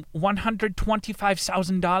made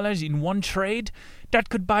 $125,000 in one trade? That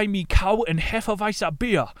could buy me cow and half a Weiss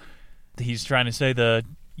beer. He's trying to say the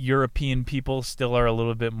European people still are a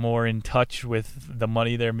little bit more in touch with the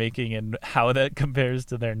money they're making and how that compares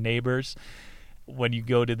to their neighbors. When you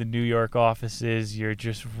go to the New York offices, you're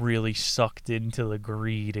just really sucked into the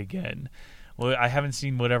greed again. Well, I haven't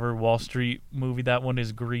seen whatever Wall Street movie that one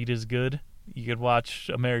is. Greed is good. You could watch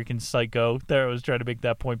American Psycho. There, I was trying to make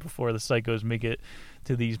that point before the psychos make it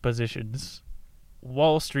to these positions.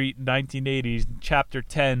 Wall Street, 1980s, Chapter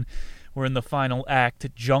 10. We're in the final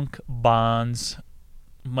act, junk bonds.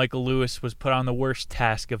 Michael Lewis was put on the worst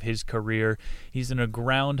task of his career. He's in a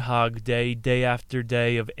Groundhog Day, day after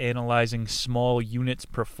day, of analyzing small units'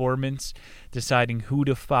 performance, deciding who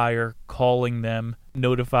to fire, calling them,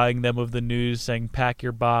 notifying them of the news, saying, pack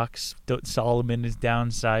your box, Solomon is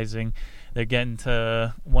downsizing. They're getting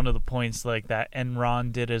to one of the points like that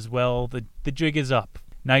Enron did as well. The jig is up.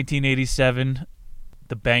 1987,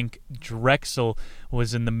 the bank Drexel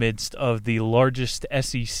was in the midst of the largest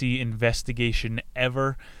SEC investigation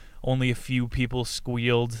ever. Only a few people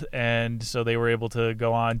squealed, and so they were able to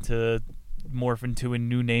go on to morph into a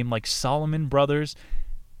new name like Salomon Brothers.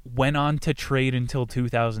 Went on to trade until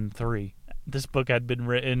 2003. This book had been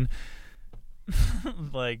written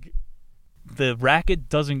like the racket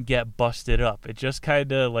doesn't get busted up. It just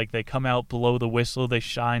kind of like they come out, blow the whistle, they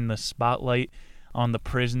shine the spotlight on the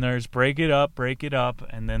prisoners, break it up,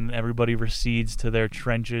 and then everybody recedes to their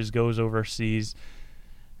trenches, goes overseas.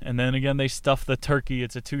 And then again, they stuff the turkey.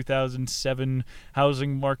 It's a 2007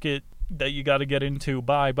 housing market that you got to get into.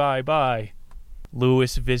 Bye.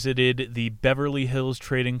 Lewis visited the Beverly Hills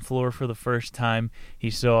trading floor for the first time. He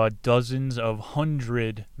saw dozens of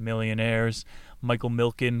 100 millionaires. Michael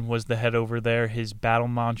Milken was the head over there. His battle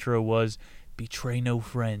mantra was, betray no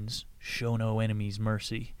friends, show no enemies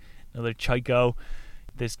mercy. Another Chico.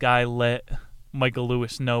 This guy let Michael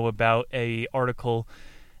Lewis know about a article.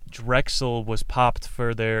 Drexel was popped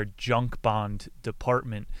for their junk bond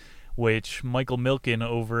department, which Michael Milken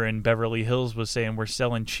over in Beverly Hills was saying we're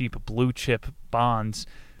selling cheap blue chip bonds,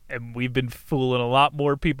 and we've been fooling a lot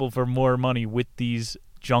more people for more money with these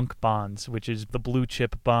junk bonds, which is the blue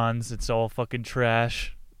chip bonds. It's all fucking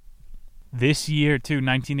trash. This year, too,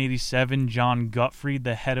 1987, John Gottfried,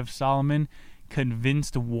 the head of Salomon,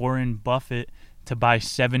 convinced Warren Buffett to buy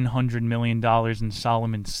 $700 million in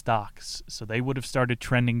Salomon stocks. So they would have started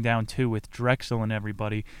trending down too with Drexel and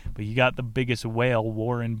everybody, but you got the biggest whale,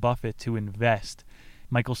 Warren Buffett, to invest.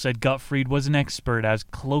 Michael said Gottfried was an expert as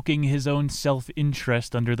cloaking his own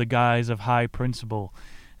self-interest under the guise of high principle.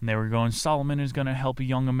 And they were going, Salomon is going to help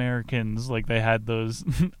young Americans. Like they had those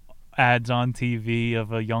ads on TV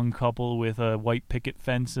of a young couple with a white picket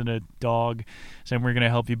fence and a dog saying we're going to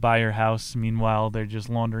help you buy your house. Meanwhile, they're just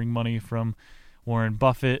laundering money from Warren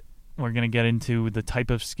Buffett. We're going to get into the type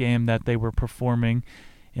of scam that they were performing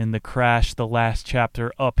in The Crash, the last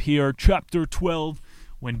chapter up here, Chapter 12,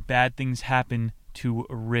 when bad things happen to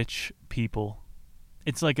rich people.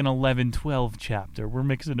 It's like an 11-12 chapter. We're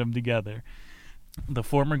mixing them together. The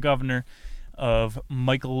former governor of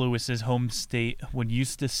Michael Lewis's home state would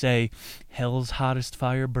used to say, hell's hottest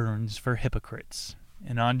fire burns for hypocrites.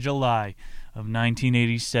 And on July of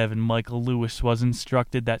 1987, Michael Lewis was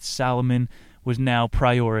instructed that Salomon was now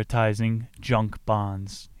prioritizing junk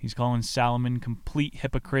bonds. He's calling Salomon complete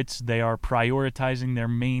hypocrites. They are prioritizing their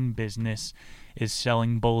main business is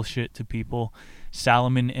selling bullshit to people.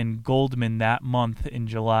 Salomon and Goldman that month in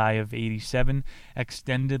July of 87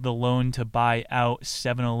 extended the loan to buy out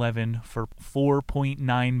 7-Eleven for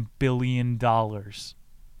 $4.9 billion.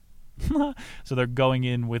 So they're going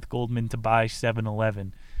in with Goldman to buy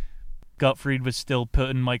 7-Eleven. Gottfried was still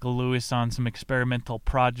putting Michael Lewis on some experimental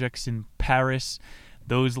projects in Paris.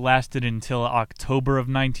 Those lasted until October of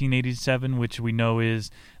 1987, which we know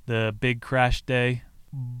is the big crash day,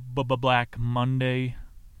 Black Monday.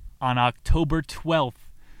 On October 12th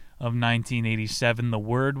of 1987, the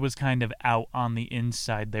word was kind of out on the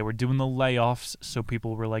inside. They were doing the layoffs, so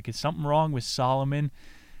people were like, is something wrong with Salomon?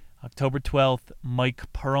 October 12th,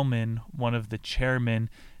 Mike Perlman, one of the chairmen,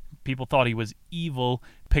 people thought he was evil.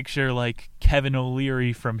 Picture like Kevin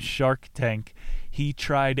O'Leary from Shark Tank. He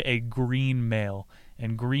tried a green mail.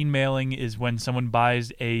 And green mailing is when someone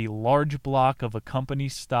buys a large block of a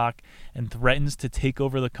company's stock and threatens to take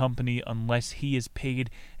over the company unless he is paid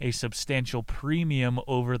a substantial premium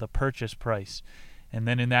over the purchase price. And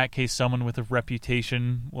then in that case, someone with a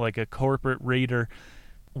reputation, like a corporate raider,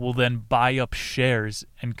 will then buy up shares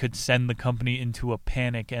and could send the company into a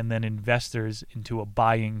panic and then investors into a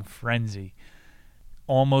buying frenzy.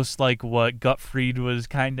 Almost like what Gottfried was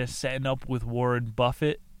kind of setting up with Warren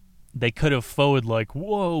Buffett. They could have forward like,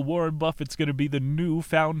 whoa, Warren Buffett's going to be the new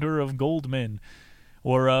founder of Goldman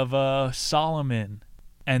or of Solomon.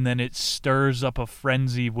 And then it stirs up a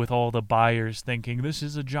frenzy with all the buyers thinking, this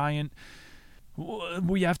is a giant,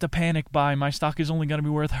 we have to panic buy. My stock is only going to be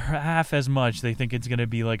worth half as much. They think it's going to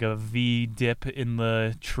be like a V dip in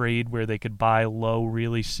the trade where they could buy low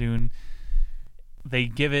really soon. They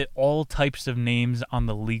give it all types of names on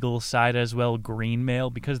the legal side as well,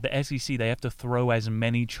 greenmail, because the SEC, they have to throw as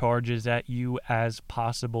many charges at you as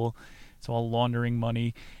possible. It's all laundering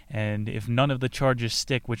money, and if none of the charges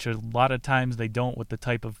stick, which a lot of times they don't with the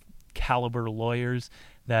type of caliber lawyers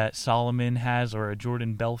that Solomon has or a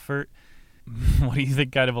Jordan Belfort, what do you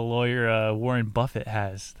think kind of a lawyer Warren Buffett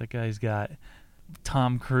has? That guy's got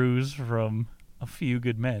Tom Cruise from A Few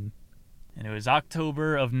Good Men. And it was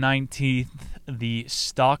October of 19th, the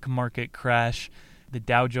stock market crash. The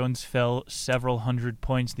Dow Jones fell several hundred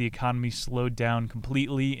points. The economy slowed down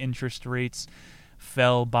completely. Interest rates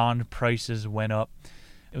fell. Bond prices went up.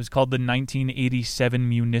 It was called the 1987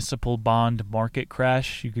 Municipal Bond Market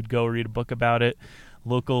Crash. You could go read a book about it.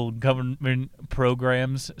 Local government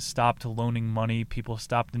programs stopped loaning money. People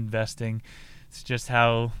stopped investing. It's just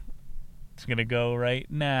how it's going to go right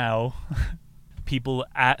now. People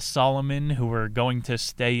at Solomon who were going to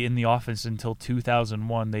stay in the office until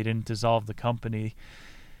 2001, they didn't dissolve the company.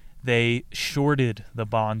 They shorted the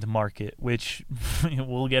bond market, which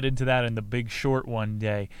we'll get into that in the Big Short one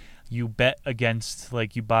day. You bet against,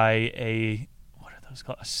 like you buy a, what are those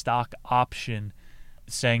called? A stock option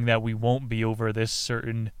saying that we won't be over this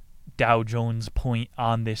certain Dow Jones point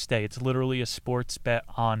on this day. It's literally a sports bet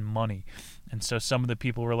on money. And so some of the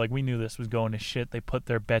people were like, we knew this was going to shit. They put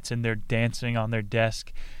their bets in there dancing on their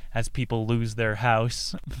desk as people lose their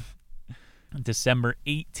house. December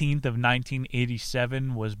 18th of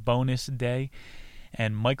 1987 was bonus day,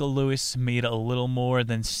 and Michael Lewis made a little more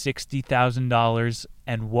than $60,000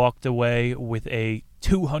 and walked away with a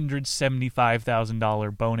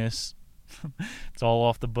 $275,000 bonus. It's all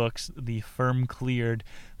off the books. The firm cleared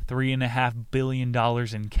 $3.5 billion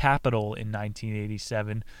in capital in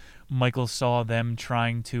 1987. Michael saw them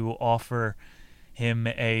trying to offer him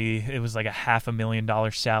it was like a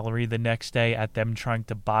 $500,000 salary the next day at them trying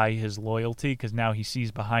to buy his loyalty, because now he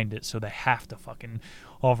sees behind it, so they have to fucking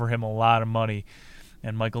offer him a lot of money.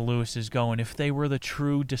 And Michael Lewis is going, if they were the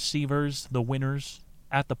true deceivers, the winners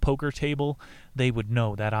at the poker table, they would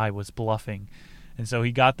know that I was bluffing. And so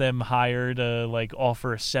he got them hired to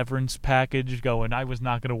offer a severance package, going, I was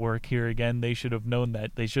not going to work here again. They should have known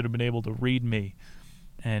that. They should have been able to read me.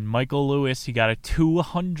 And Michael Lewis, he got a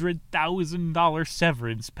 $200,000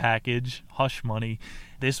 severance package, hush money.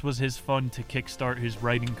 This was his fund to kickstart his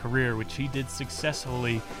writing career, which he did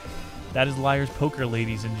successfully. That is Liar's Poker,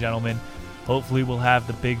 ladies and gentlemen. Hopefully we'll have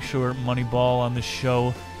the Big Short Moneyball on the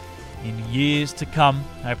show in years to come.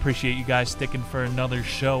 I appreciate you guys sticking for another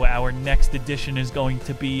show. Our next edition is going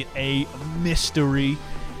to be a mystery.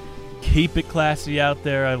 Keep it classy out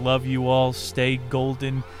there. I love you all. Stay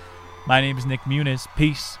golden. My name is Nick Muniz.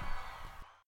 Peace.